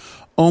apps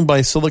owned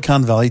by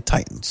Silicon Valley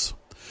titans.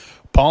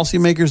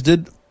 Policymakers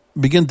did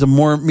begin to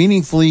more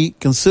meaningfully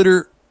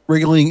consider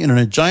regulating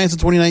internet giants in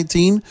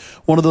 2019.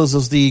 One of those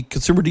is the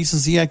Consumer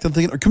Decency Act,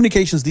 or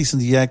Communications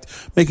Decency Act.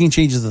 Making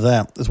changes to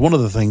that is one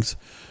of the things.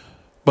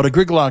 But a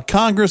gridlocked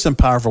Congress and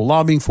powerful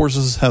lobbying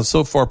forces have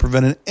so far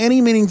prevented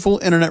any meaningful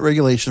internet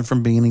regulation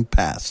from being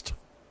passed.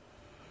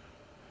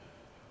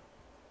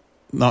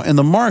 Now, in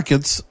the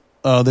markets,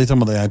 they talk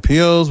about the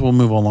IPOs. We'll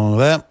move along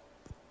with that.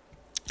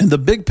 In the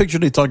big picture,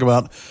 they talk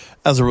about,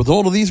 as a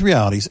result of these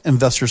realities,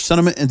 investor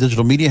sentiment in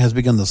digital media has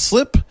begun to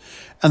slip,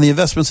 and the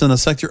investments in the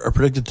sector are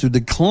predicted to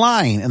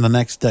decline in the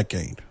next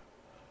decade.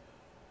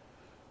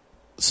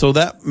 So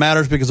that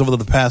matters because over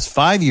the past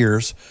 5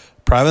 years,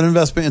 private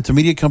investment into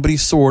media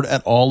companies soared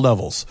at all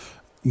levels.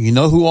 You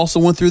know who also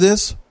went through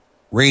this?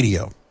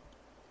 Radio.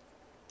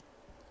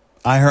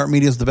 iHeart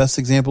Media is the best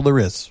example there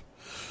is.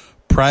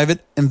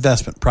 Private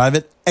investment,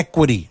 private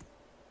equity.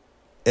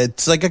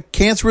 It's like a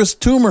cancerous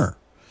tumor.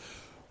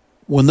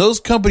 When those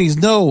companies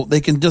know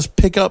they can just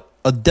pick up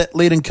a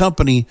debt-laden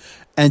company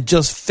and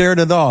just ferret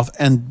it off,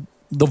 and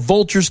the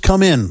vultures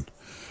come in,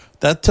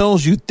 that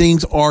tells you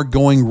things are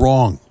going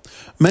wrong.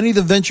 Many of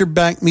the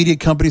venture-backed media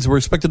companies were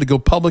expected to go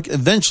public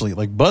eventually,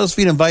 like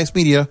BuzzFeed and Vice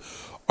Media,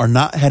 are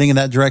not heading in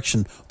that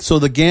direction. So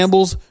the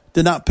gambles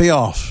did not pay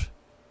off.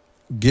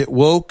 Get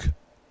woke,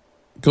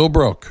 go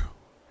broke.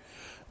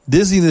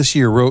 Disney this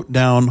year wrote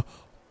down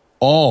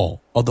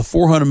all of the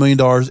 $400 million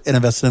it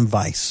invested in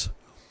Vice.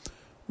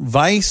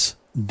 Vice,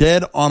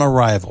 dead on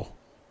arrival.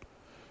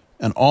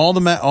 And all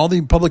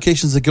the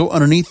publications that go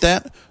underneath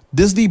that,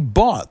 Disney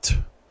bought.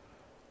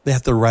 They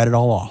have to write it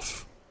all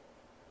off.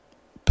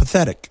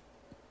 Pathetic.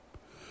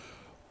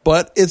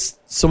 But it's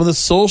some of the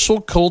social,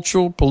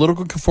 cultural,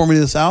 political conformity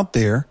that's out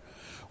there.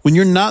 When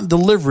you're not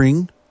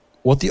delivering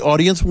what the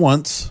audience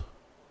wants,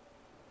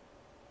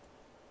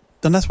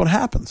 then that's what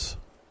happens.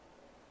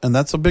 And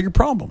that's a bigger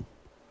problem.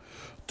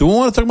 Do we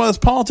want to talk about this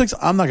politics?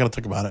 I'm not going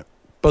to talk about it.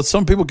 But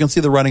some people can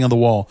see the writing on the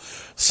wall.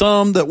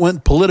 Some that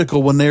went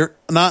political when they're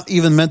not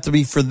even meant to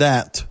be for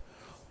that.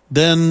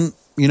 Then,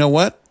 you know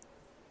what?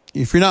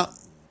 If you're not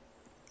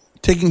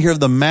taking care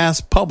of the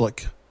mass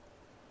public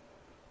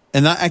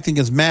and not acting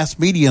as mass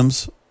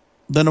mediums,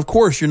 then of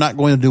course you're not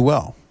going to do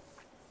well.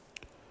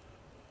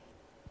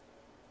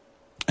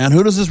 And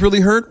who does this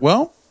really hurt?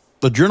 Well,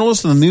 the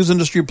journalists and the news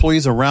industry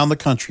employees around the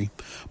country.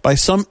 By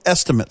some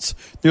estimates,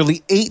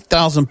 nearly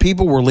 8,000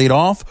 people were laid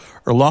off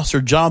or lost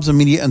their jobs in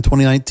media in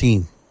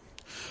 2019.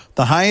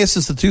 The highest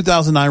since the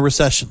 2009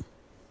 recession.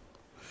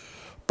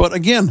 But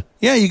again,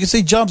 yeah, you can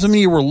say jobs in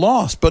media were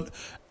lost, but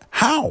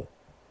how?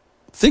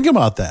 Think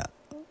about that.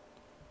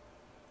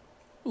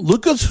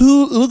 Look at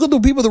the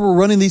people that were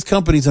running these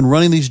companies and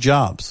running these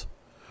jobs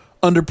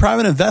under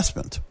private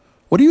investment.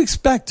 What do you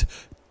expect?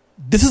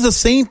 This is the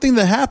same thing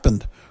that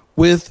happened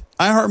with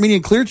iHeart Media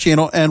and Clear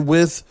Channel and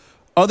with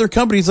other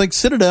companies like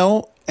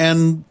Citadel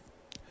and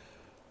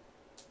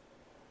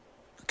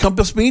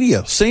Compass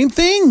Media. Same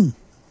thing.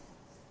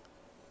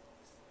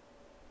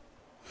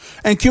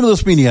 And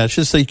Cumulus Media, I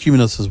should say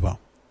Cumulus as well.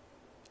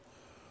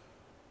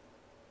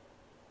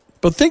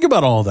 But think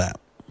about all that.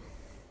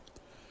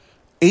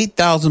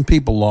 8,000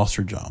 people lost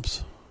their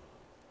jobs.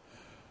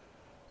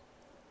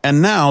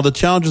 And now the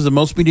challenges that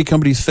most media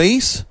companies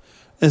face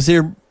is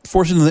they're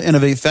forcing them to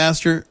innovate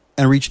faster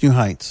and reach new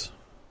heights.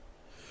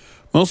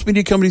 Most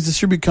media companies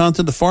distribute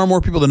content to far more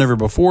people than ever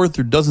before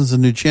through dozens of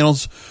new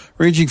channels,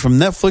 ranging from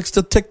Netflix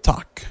to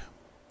TikTok.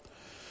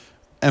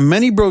 And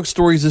many broke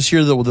stories this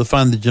year that will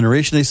define the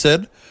generation, they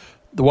said.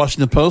 The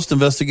Washington Post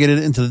investigated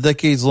into the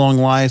decades-long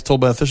lies told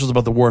by officials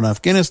about the war in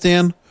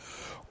Afghanistan,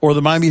 or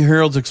the Miami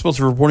Herald's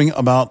explosive reporting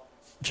about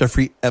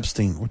Jeffrey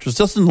Epstein, which was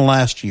just in the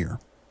last year.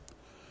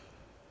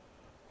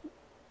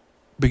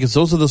 Because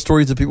those are the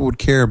stories that people would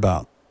care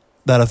about,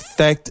 that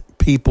affect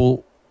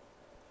people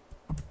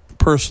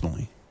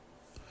personally.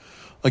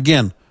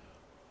 Again,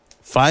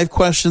 5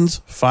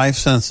 questions, 5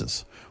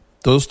 senses.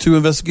 Those 2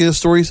 investigative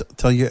stories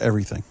tell you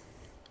everything.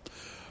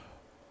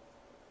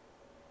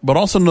 But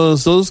also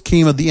notice those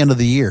came at the end of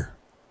the year.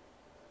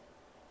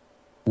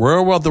 Where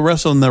about the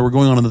rest of them that were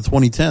going on in the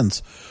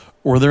 2010s?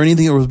 Were there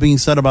anything that was being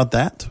said about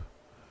that?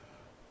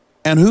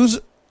 And who's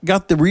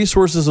got the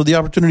resources or the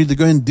opportunity to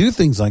go ahead and do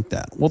things like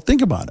that? Well,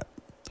 think about it.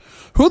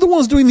 Who are the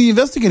ones doing the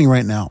investigating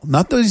right now?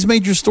 Not these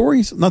major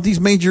stories, not these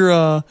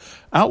major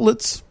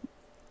outlets.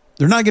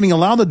 They're not getting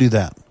allowed to do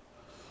that.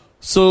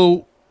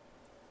 So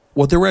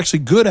what they were actually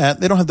good at,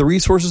 they don't have the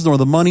resources, nor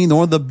the money,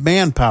 nor the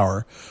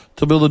manpower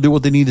to be able to do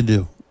what they need to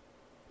do.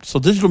 So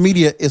digital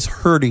media is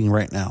hurting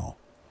right now.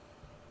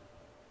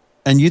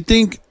 And you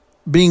think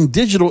being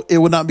digital, it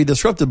would not be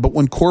disrupted. But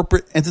when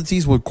corporate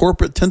entities, when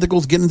corporate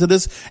tentacles get into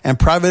this and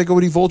private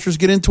equity vultures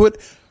get into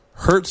it,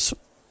 hurts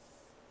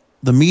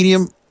the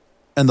medium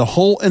and the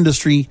whole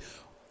industry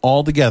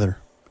altogether.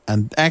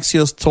 And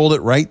Axios told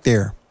it right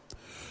there.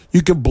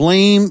 You can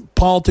blame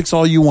politics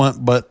all you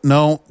want, but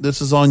no,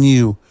 this is on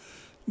you.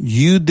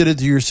 You did it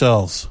to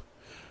yourselves.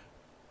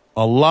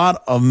 A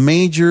lot of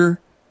major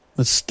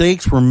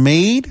mistakes were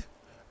made,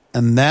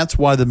 and that's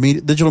why the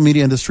digital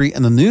media industry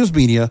and the news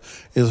media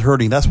is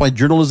hurting. That's why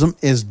journalism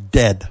is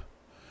dead.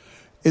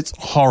 It's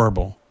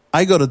horrible.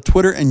 I go to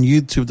Twitter and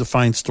YouTube to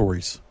find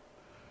stories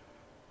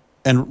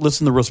and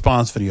listen to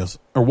response videos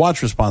or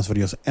watch response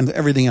videos and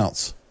everything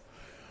else.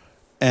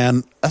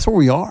 And that's where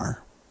we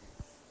are.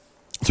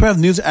 So we have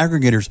news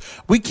aggregators.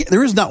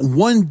 There is not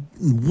one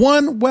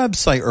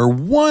website or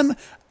one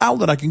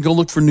outlet I can go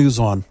look for news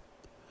on.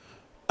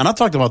 And I've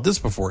talked about this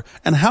before.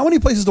 And how many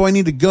places do I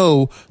need to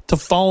go to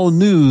follow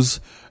news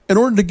in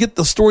order to get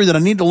the story that I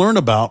need to learn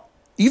about,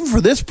 even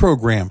for this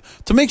program,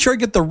 to make sure I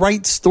get the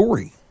right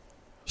story?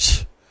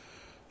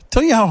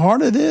 Tell you how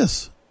hard it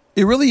is.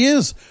 It really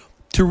is.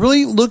 To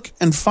really look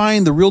and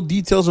find the real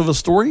details of a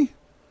story,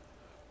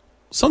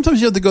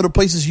 sometimes you have to go to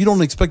places you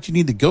don't expect you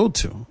need to go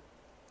to.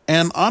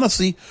 And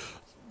honestly,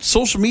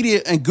 social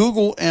media and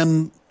Google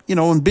and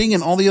Bing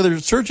and all the other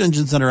search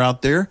engines that are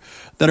out there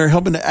that are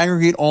helping to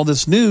aggregate all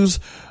this news,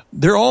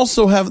 they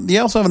also have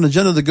an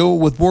agenda to go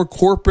with more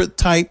corporate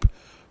type,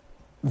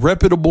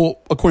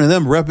 reputable, according to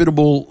them,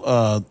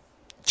 reputable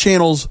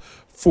channels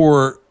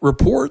for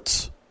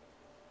reports.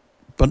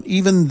 But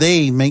even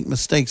they make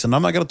mistakes. And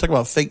I'm not going to talk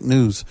about fake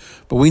news,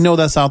 but we know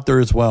that's out there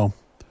as well.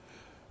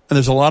 And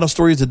there's a lot of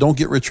stories that don't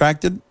get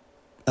retracted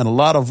and a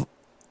lot of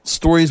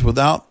stories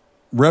without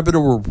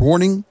reputable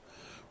reporting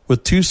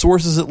with 2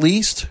 sources at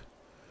least,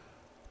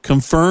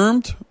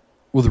 confirmed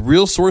with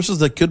real sources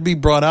that could be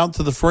brought out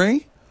to the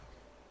fray.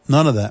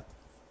 None of that.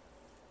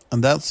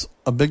 And that's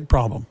a big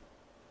problem.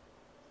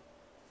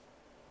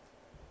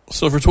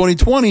 So for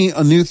 2020,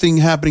 a new thing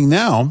happening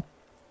now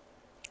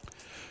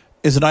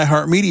is that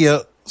iHeart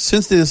Media,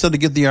 since they decided to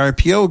get the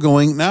IPO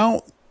going,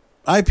 now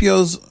the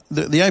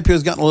IPO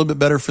has gotten a little bit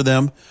better for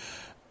them.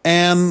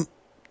 And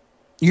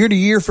year to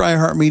year for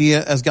iHeart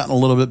Media has gotten a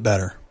little bit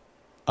better.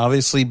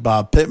 Obviously,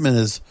 Bob Pittman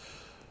is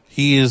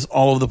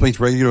all over the place.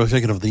 Radio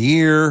Executive of the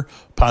Year.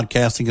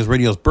 Podcasting is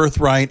radio's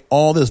birthright.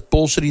 All this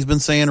bullshit he's been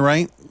saying,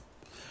 right?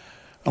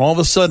 And all of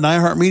a sudden,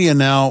 iHeartMedia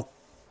now,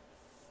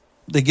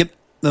 they get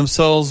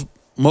themselves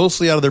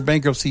mostly out of their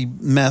bankruptcy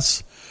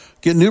mess,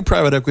 get new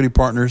private equity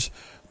partners.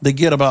 They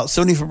get about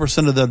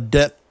 75% of the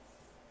debt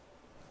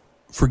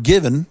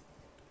forgiven,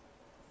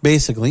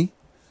 basically.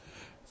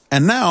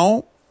 And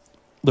now,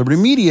 Liberty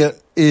Media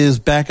is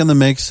back in the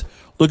mix,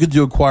 looking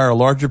to acquire a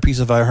larger piece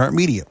of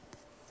iHeartMedia.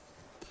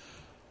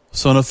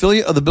 So an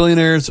affiliate of the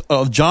billionaires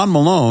of John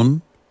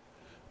Malone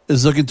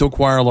is looking to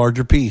acquire a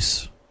larger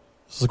piece.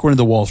 This is according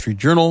to the Wall Street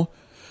Journal,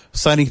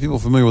 citing people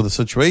familiar with the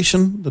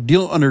situation. The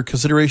deal under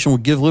consideration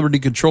would give Liberty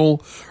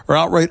control or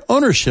outright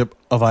ownership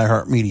of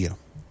iHeartMedia.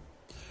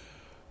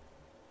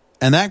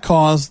 And that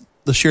caused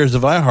the shares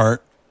of iHeart,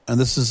 and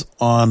this is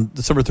on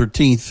December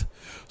 13th.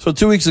 So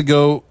 2 weeks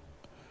ago,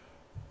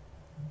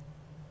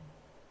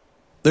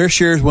 their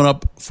shares went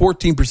up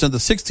 14% to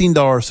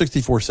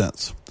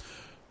 $16.64.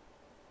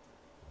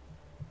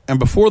 And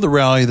before the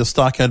rally, the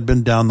stock had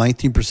been down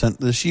 19%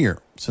 this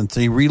year since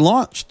they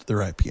relaunched their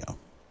IPO.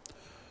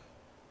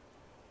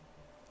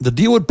 The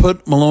deal would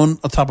put Malone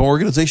atop an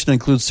organization that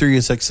includes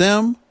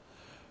SiriusXM,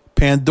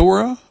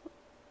 Pandora,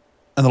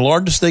 and the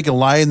largest stake in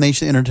Live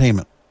Nation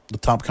Entertainment, the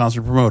top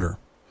concert promoter.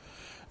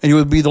 And he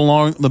would be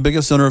the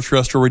biggest owner of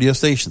terrestrial radio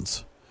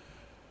stations.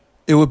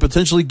 It would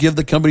potentially give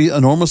the company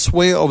enormous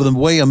sway over the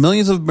way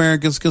millions of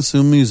Americans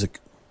consume music.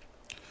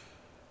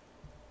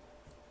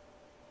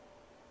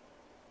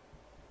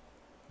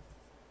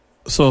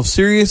 So if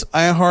Sirius,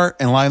 iHeart,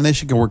 and Live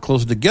Nation can work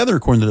closer together,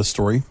 according to this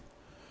story,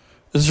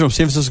 this is from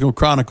San Francisco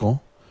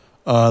Chronicle,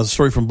 a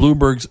story from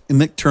Bloomberg's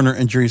Nick Turner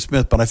and Jerry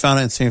Smith, but I found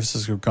it in San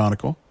Francisco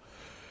Chronicle.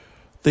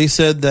 They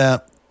said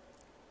that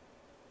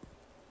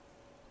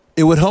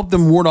it would help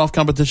them ward off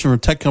competition from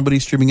tech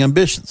companies' streaming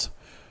ambitions.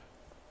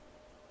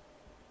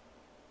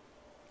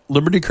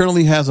 Liberty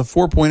currently has a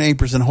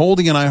 4.8%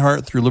 holding in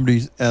iHeart through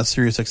Liberty's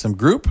SiriusXM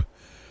Group.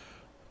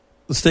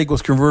 The stake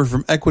was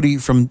converted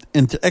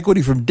into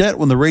equity from debt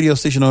when the radio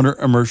station owner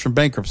emerged from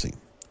bankruptcy.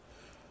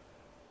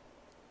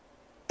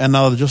 And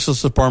now the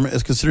Justice Department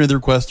is considering the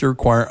request to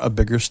require a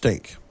bigger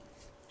stake.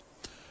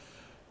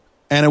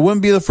 And it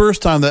wouldn't be the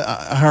first time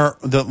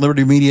that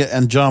Liberty Media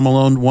and John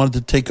Malone wanted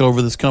to take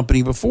over this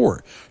company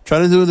before. Tried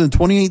to do it in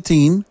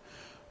 2018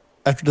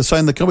 after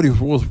deciding the company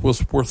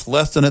was worth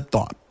less than it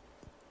thought.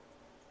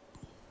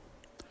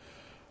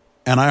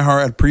 And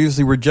iHeart had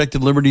previously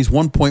rejected Liberty's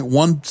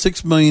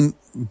 $1.16 million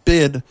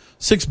bid,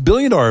 $6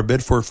 billion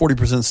bid for a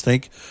 40%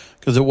 stake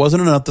because it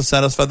wasn't enough to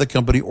satisfy the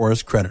company or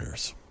its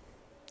creditors.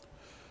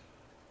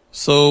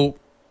 So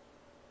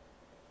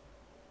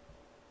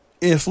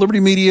if Liberty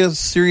Media,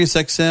 Sirius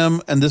XM,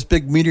 and this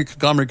big media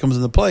conglomerate comes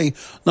into play,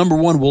 number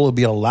one, will it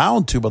be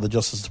allowed to by the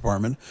Justice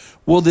Department?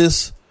 Will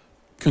this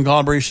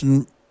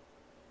conglomeration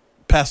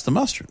pass the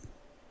mustard?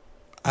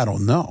 I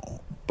don't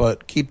know,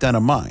 but keep that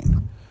in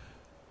mind.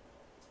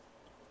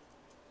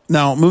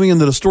 Now, moving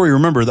into the story,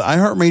 remember, the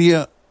iHeart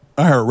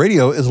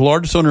Radio is the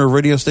largest owner of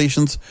radio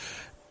stations,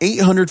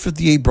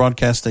 858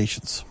 broadcast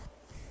stations.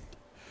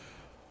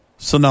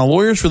 So now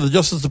lawyers for the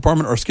Justice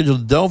Department are scheduled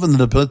to delve into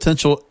the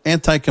potential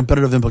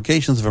anti-competitive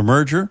implications of a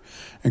merger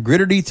in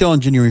greater detail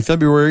in January,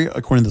 February,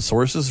 according to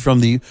sources from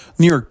the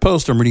New York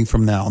Post I'm reading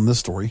from now in this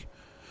story.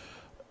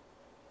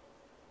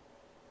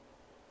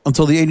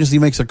 Until the agency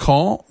makes a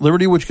call,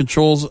 Liberty, which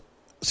controls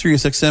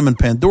Sirius XM and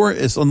Pandora,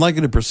 is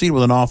unlikely to proceed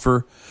with an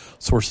offer,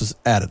 sources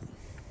added.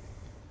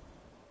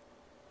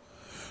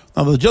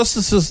 Now, the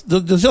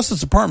Justice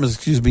Department's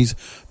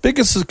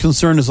biggest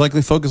concern is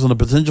likely focused on the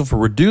potential for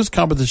reduced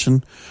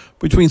competition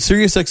between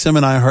SiriusXM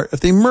and iHeart if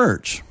they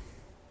merge.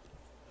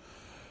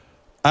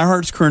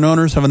 iHeart's current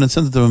owners have an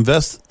incentive to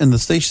invest in the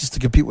stations to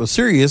compete with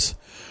Sirius,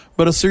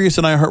 but if Sirius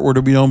and iHeart were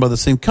to be owned by the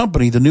same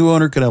company, the new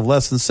owner could have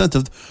less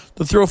incentive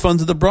to throw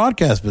funds into the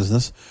broadcast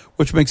business,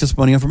 which makes its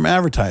money from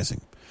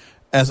advertising,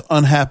 as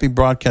unhappy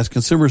broadcast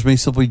consumers may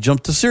simply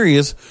jump to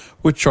Sirius,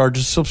 which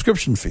charges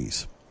subscription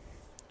fees.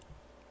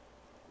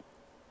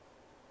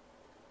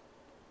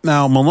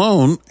 Now,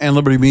 Malone and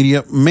Liberty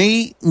Media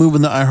may move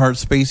in the iHeart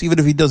space even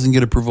if he doesn't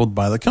get approval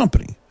by the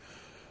company.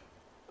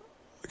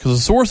 Because the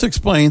source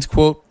explains,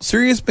 quote,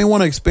 Sirius may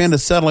want to expand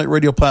its satellite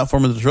radio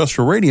platform into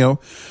terrestrial radio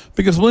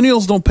because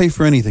millennials don't pay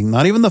for anything,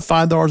 not even the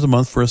 $5 a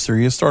month for a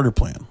Sirius starter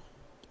plan.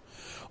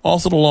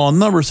 Also, the law and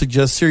numbers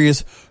suggest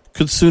Sirius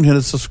could soon hit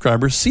its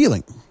subscriber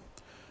ceiling.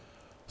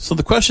 So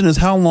the question is,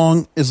 how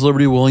long is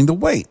Liberty willing to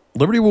wait?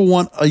 Liberty will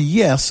want a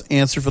yes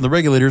answer from the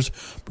regulators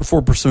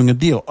before pursuing a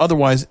deal.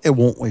 Otherwise, it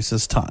won't waste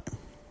its time.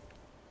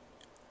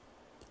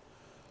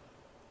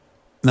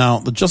 Now,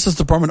 the Justice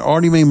Department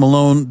already made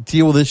Malone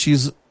deal with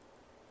issues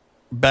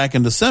back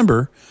in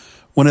December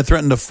when it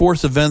threatened to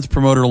force events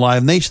promoter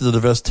Live Nation to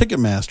divest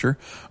Ticketmaster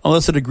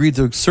unless it agreed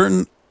to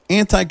certain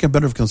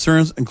anti-competitive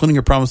concerns, including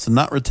a promise to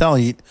not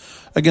retaliate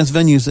against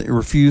venues that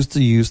refused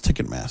to use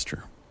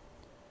Ticketmaster.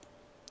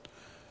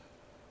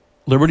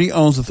 Liberty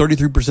owns a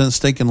 33%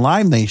 stake in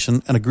Live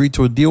Nation and agreed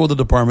to a deal with the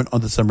department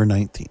on December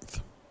 19th.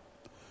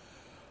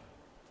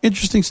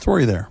 Interesting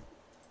story there.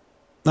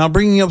 Now,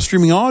 bringing up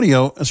streaming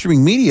audio and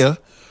streaming media,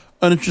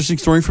 an interesting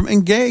story from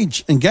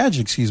Engage,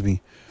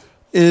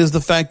 is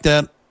the fact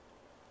that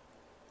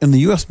in the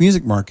U.S.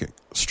 music market,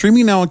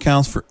 streaming now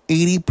accounts for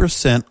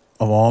 80%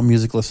 of all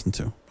music listened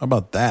to. How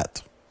about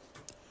that?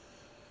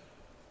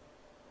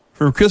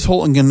 From Chris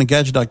Holt again at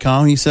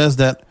Gadget.com, he says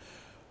that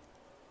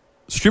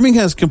streaming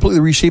has completely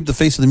reshaped the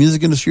face of the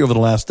music industry over the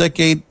last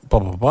decade, blah,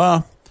 blah,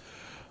 blah.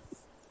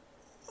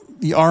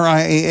 The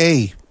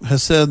RIAA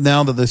has said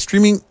now that the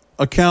streaming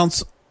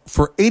accounts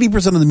for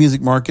 80% of the music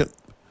market,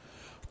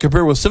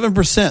 compared with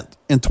 7%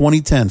 in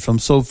 2010.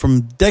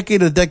 From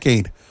decade to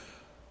decade,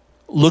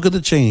 look at the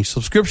change.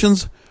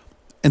 Subscriptions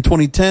in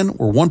 2010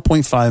 were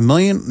 1.5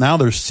 million. Now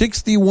there's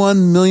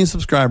 61 million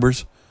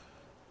subscribers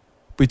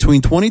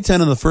between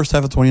 2010 and the first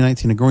half of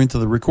 2019, according to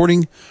the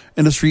Recording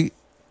Industry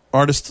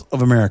Artists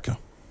of America.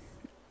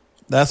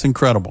 That's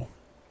incredible.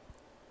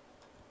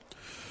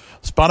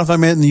 Spotify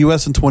made it in the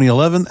U.S. in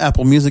 2011.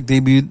 Apple Music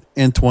debuted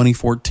in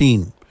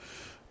 2014.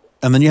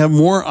 And then you have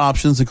more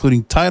options,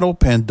 including Tidal,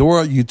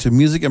 Pandora, YouTube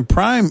Music, and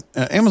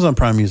Amazon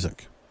Prime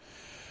Music.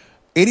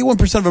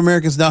 81% of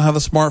Americans now have a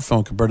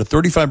smartphone, compared to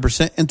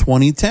 35% in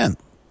 2010.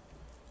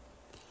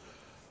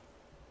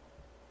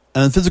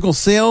 And then physical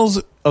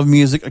sales of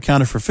music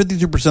accounted for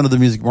 52% of the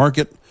music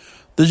market.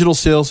 Digital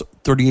sales,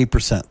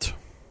 38%.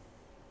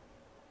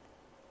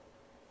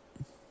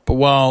 But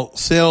while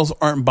sales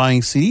aren't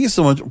buying CDs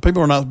so much,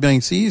 people are not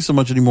buying CDs so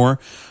much anymore,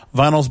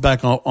 vinyl's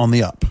back on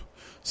the up.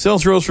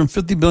 Sales rose from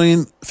 50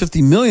 million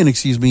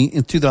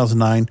in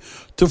 2009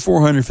 to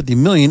 450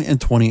 million in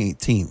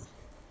 2018.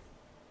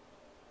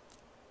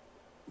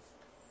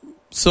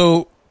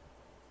 So,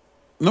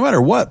 no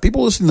matter what,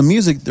 people listening to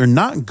music, they're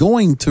not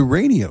going to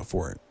radio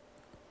for it.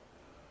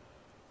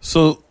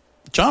 So,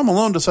 John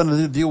Malone decided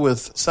to deal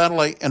with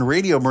satellite and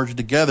radio merged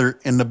together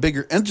in a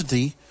bigger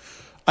entity.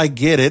 I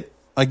get it.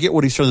 I get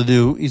what he's trying to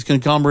do. He's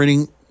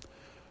conglomerating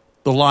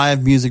the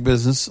live music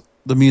business,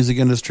 the music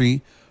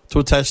industry, to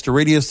attach to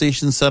radio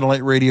stations,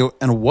 satellite radio,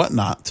 and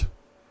whatnot,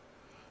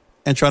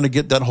 and trying to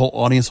get that whole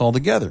audience all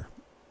together.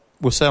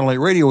 With satellite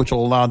radio, which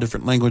will allow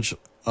different language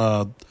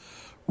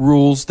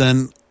rules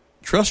than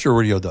terrestrial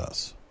radio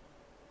does.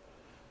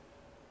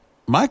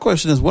 My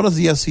question is, what does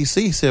the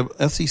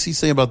FCC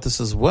say about this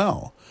as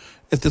well?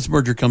 If this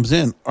merger comes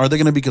in, are they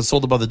going to be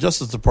consulted by the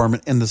Justice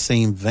Department in the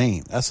same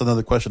vein? That's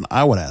another question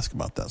I would ask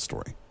about that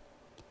story.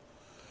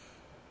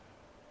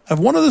 I have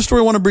one other story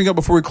I want to bring up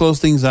before we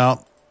close things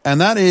out, and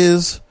that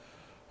is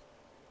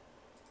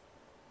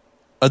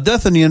a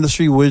death in the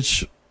industry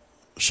which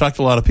shocked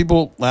a lot of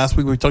people. Last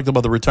week we talked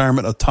about the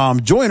retirement of Tom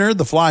Joyner,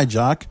 the fly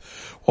jock,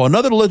 while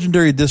another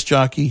legendary disc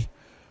jockey,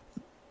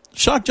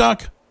 shock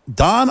jock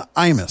Don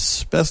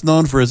Imus, best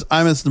known for his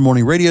Imus in the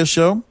Morning radio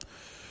show,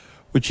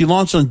 which he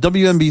launched on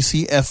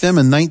WNBC FM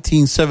in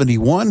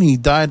 1971. He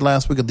died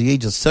last week at the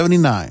age of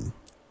 79.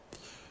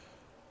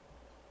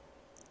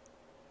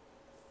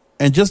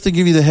 And just to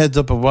give you the heads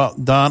up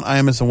about Don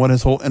Imus and what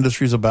his whole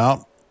industry is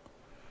about,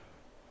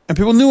 and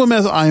people knew him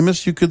as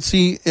Imus, you could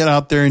see it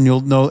out there and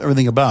you'll know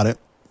everything about it.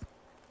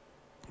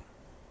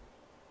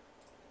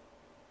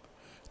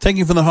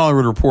 Taking from the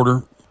Hollywood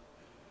Reporter,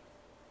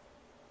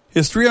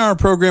 his 3-hour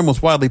program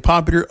was widely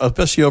popular,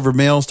 especially over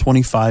males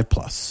 25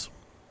 plus.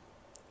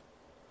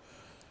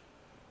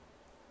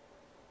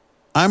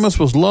 Imus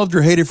was loved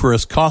or hated for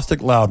his caustic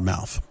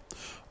loudmouth.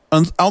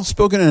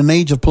 Outspoken in an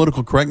age of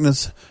political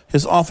correctness,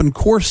 his often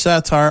coarse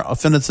satire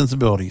offended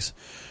sensibilities.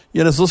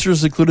 Yet his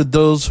listeners included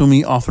those whom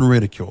he often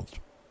ridiculed.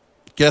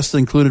 Guests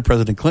included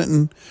President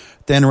Clinton,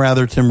 Dan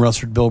Rather, Tim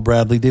Russert, Bill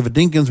Bradley, David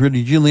Dinkins,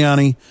 Rudy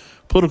Giuliani,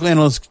 political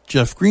analyst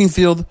Jeff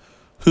Greenfield,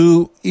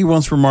 who he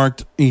once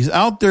remarked, he's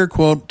out there,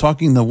 quote,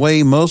 talking the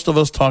way most of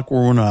us talk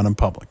when we're not in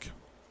public.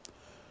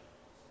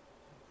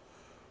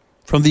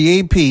 From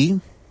the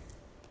AP,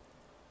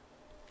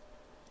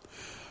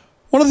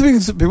 one of the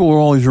things that people will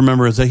always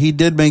remember is that he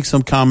did make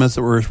some comments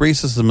that were as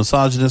racist and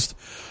misogynist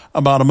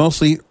about a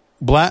mostly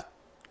black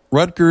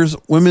Rutgers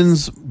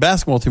women's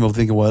basketball team, I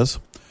think it was,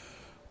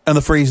 and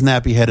the phrase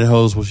nappy-headed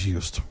hose was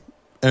used.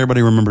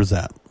 Everybody remembers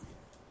that.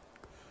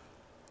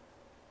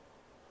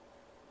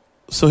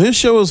 So his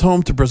show is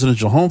home to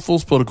presidential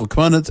hopefuls, political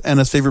pundits, and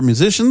his favorite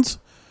musicians,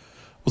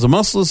 was a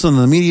must listen in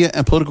the media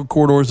and political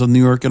corridors of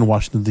New York and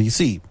Washington,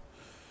 D.C.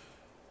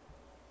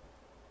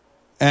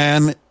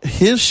 And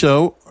his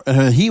show,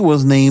 he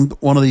was named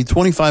one of the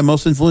 25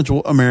 most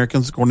influential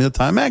Americans according to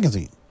Time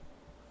magazine.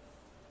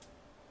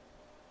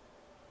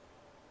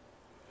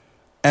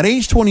 At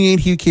age 28,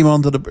 he came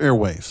onto the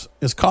airwaves.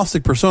 His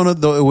caustic persona,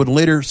 though it would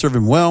later serve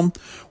him well,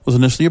 was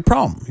initially a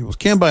problem. He was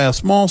canned by a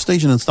small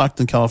station in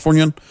Stockton,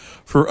 California,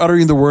 for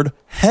uttering the word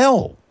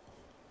hell.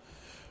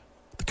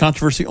 The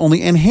controversy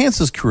only enhanced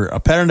his career, a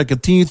pattern that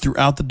continued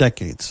throughout the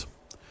decades.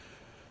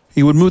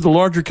 He would move to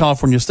larger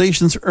California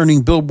stations,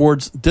 earning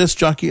Billboard's Disc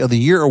Jockey of the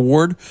Year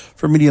award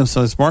for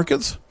medium-sized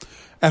markets,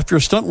 after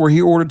a stunt where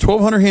he ordered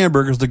 1,200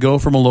 hamburgers to go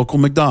from a local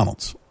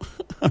McDonald's.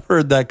 I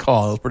heard that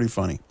call. It was pretty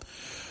funny.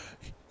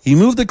 He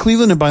moved to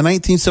Cleveland, and by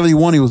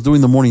 1971, he was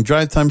doing the morning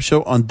drive time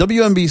show on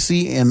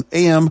WNBC and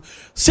AM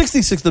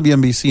 66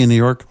 WNBC in New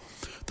York,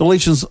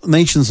 the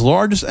nation's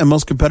largest and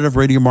most competitive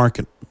radio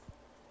market.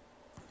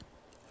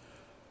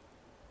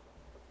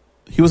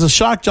 He was a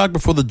shock jock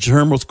before the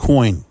term was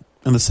coined,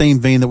 in the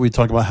same vein that we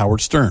talk about Howard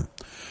Stern.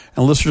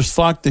 And listeners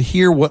flocked to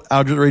hear what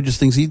outrageous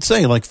things he'd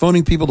say, like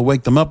phoning people to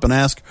wake them up and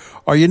ask,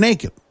 "Are you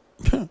naked?"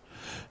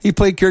 He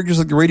played characters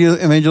like the radio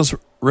evangelist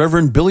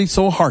Reverend Billy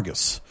Soul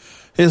Hargis.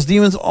 His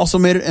demons also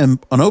made it an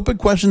open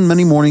question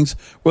many mornings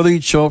whether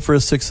he'd show up for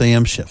his 6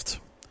 a.m. shift.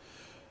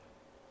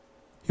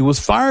 He was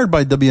fired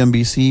by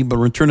WNBC, but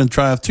returned and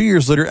triumphed 2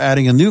 years later,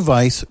 adding a new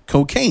vice,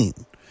 cocaine.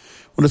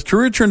 When his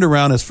career turned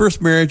around, his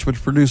first marriage,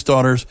 which produced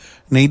daughters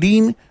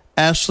Nadine,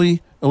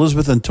 Ashley,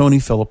 Elizabeth, and Tony,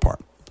 fell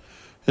apart.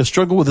 His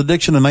struggle with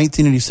addiction in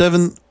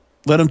 1987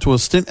 led him to a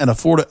stint at a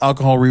Florida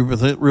alcohol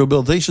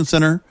rehabilitation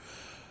center,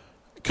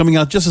 coming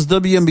out just as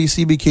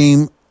WNBC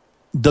became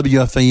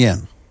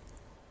WFAN.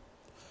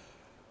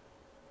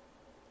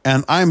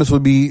 And Imus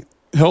would be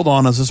held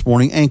on as this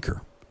morning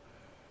anchor.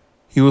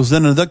 He was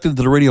then inducted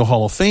to the Radio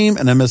Hall of Fame,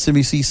 and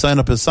MSNBC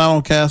signed up his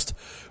simulcast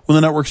when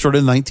the network started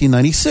in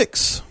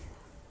 1996.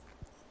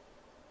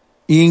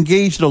 He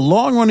engaged in a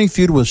long-running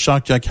feud with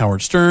shock jock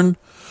Howard Stern,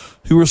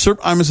 who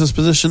usurped Imus'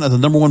 position as the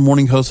number one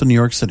morning host in New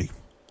York City.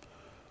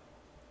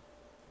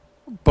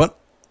 But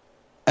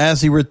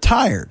as he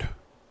retired,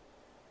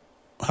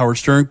 Howard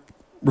Stern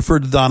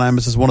referred to Don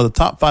Imus as one of the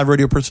top 5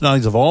 radio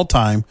personalities of all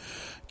time,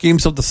 gave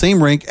himself the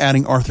same rank,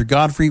 adding Arthur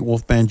Godfrey,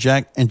 Wolfman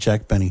Jack, and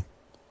Jack Benny.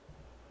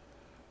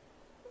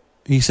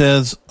 He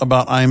says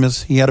about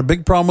Imus, he had a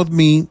big problem with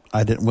me,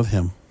 I didn't with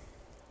him.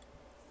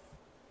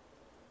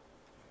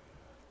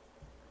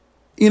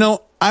 You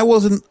know, I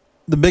wasn't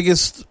the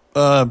biggest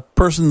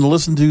person to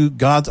listen to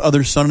God's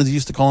other son, as he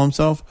used to call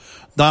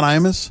himself, Don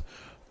Imus.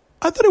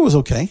 I thought it was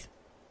okay.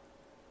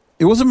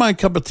 It wasn't my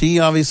cup of tea,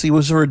 obviously. It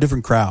was for a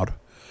different crowd.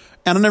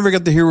 And I never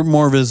got to hear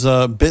more of his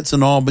bits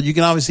and all, but you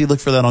can obviously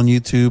look for that on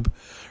YouTube,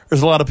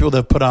 There's a lot of people that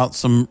have put out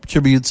some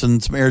tributes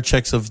and some air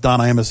checks of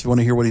Don Imus. If you want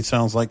to hear what he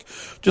sounds like,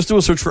 just do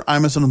a search for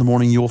Imus in the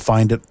morning. You will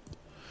find it.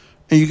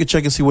 And you can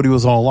check and see what he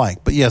was all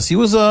like. But yes, he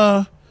was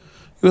out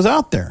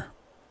there.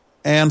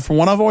 And from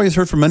what I've always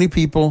heard from many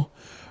people,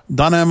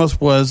 Don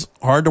Imus was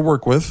hard to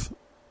work with.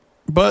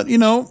 But, you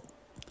know,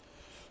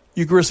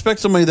 you can respect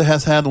somebody that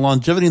has had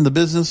longevity in the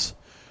business.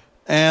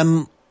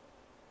 And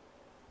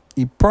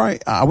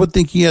I would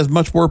think he has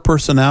much more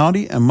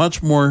personality and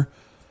much more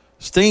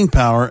staying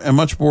power and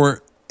much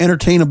more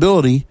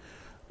entertainability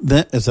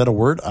than, is that a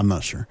word? I'm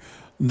not sure,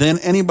 than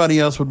anybody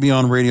else would be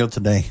on radio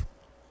today.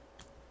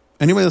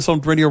 Anybody that's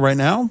on radio right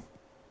now,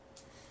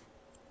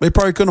 they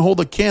probably couldn't hold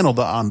a candle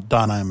to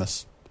Don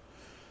Imus.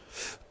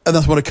 And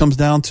that's what it comes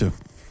down to.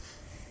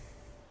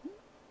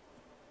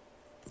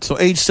 So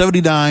age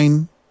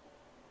 79,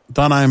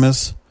 Don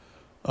Imus,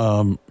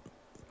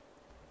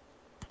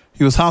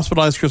 he was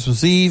hospitalized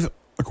Christmas Eve,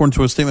 according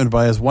to a statement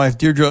by his wife,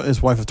 Deirdre,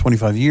 his wife of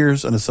 25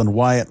 years, and his son,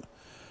 Wyatt.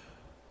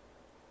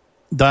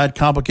 Died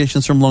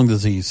complications from lung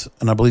disease.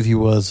 And I believe he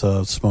was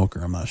a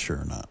smoker. I'm not sure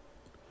or not.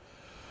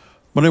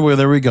 But anyway,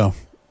 there we go.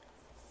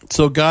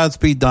 So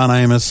Godspeed, Don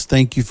Imus.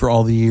 Thank you for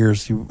all the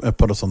years you have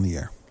put us on the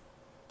air.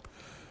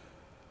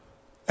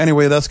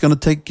 Anyway, that's going to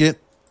take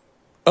it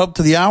up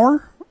to the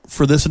hour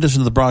for this edition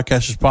of the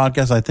Broadcasters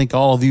Podcast. I thank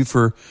all of you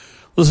for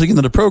listening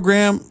to the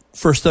program.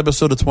 First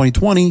episode of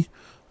 2020.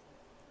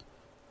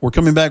 We're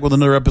coming back with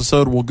another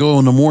episode. We'll go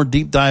into more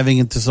deep diving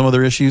into some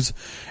other issues,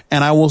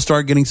 and I will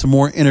start getting some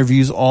more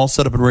interviews all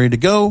set up and ready to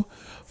go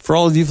for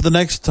all of you for the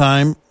next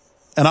time.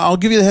 And I'll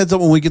give you the heads up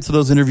when we get to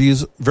those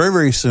interviews very,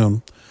 very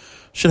soon.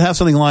 Should have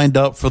something lined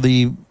up for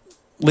the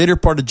later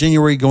part of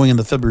January going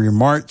into February,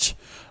 March.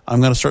 I'm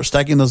going to start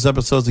stacking those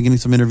episodes and getting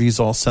some interviews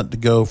all set to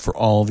go for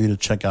all of you to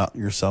check out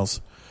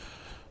yourselves.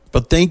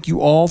 But thank you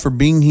all for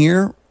being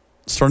here,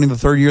 starting the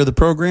third year of the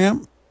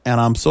program. And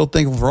I'm so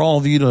thankful for all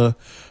of you to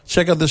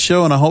check out this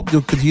show. And I hope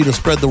you'll continue to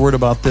spread the word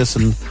about this.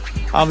 And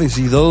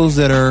obviously those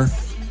that are,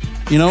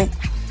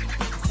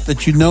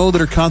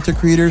 that are content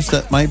creators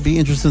that might be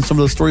interested in some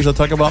of the stories I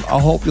talk about, I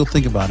hope you'll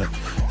think about it.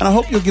 And I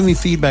hope you'll give me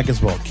feedback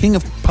as well.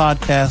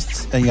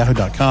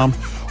 kingofpodcasts@yahoo.com,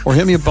 or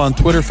hit me up on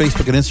Twitter,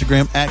 Facebook, and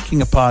Instagram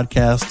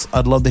 @kingofpodcasts.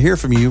 I'd love to hear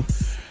from you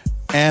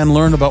and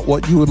learn about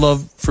what you would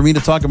love for me to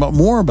talk about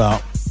more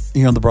about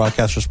here on the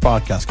Broadcasters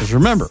Podcast. Because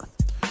remember,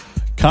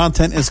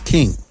 content is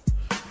king,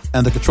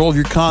 and the control of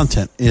your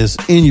content is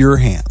in your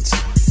hands.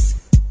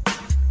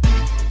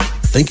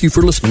 Thank you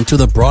for listening to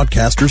the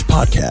Broadcasters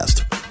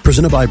Podcast,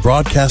 presented by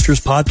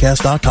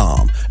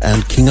broadcasterspodcast.com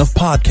and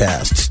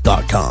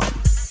kingofpodcasts.com.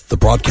 The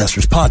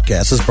Broadcasters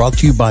Podcast is brought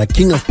to you by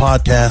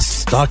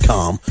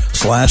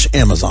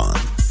kingofpodcasts.com/Amazon.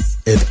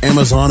 If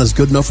Amazon is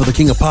good enough for the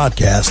King of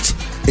Podcasts,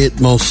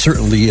 it most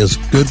certainly is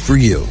good for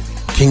you.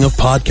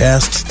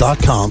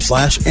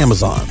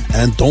 kingofpodcasts.com/Amazon.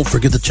 And don't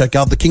forget to check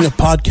out the King of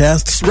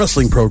Podcasts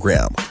wrestling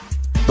program,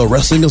 The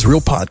Wrestling is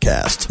Real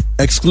Podcast,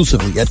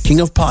 exclusively at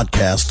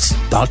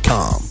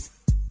kingofpodcasts.com.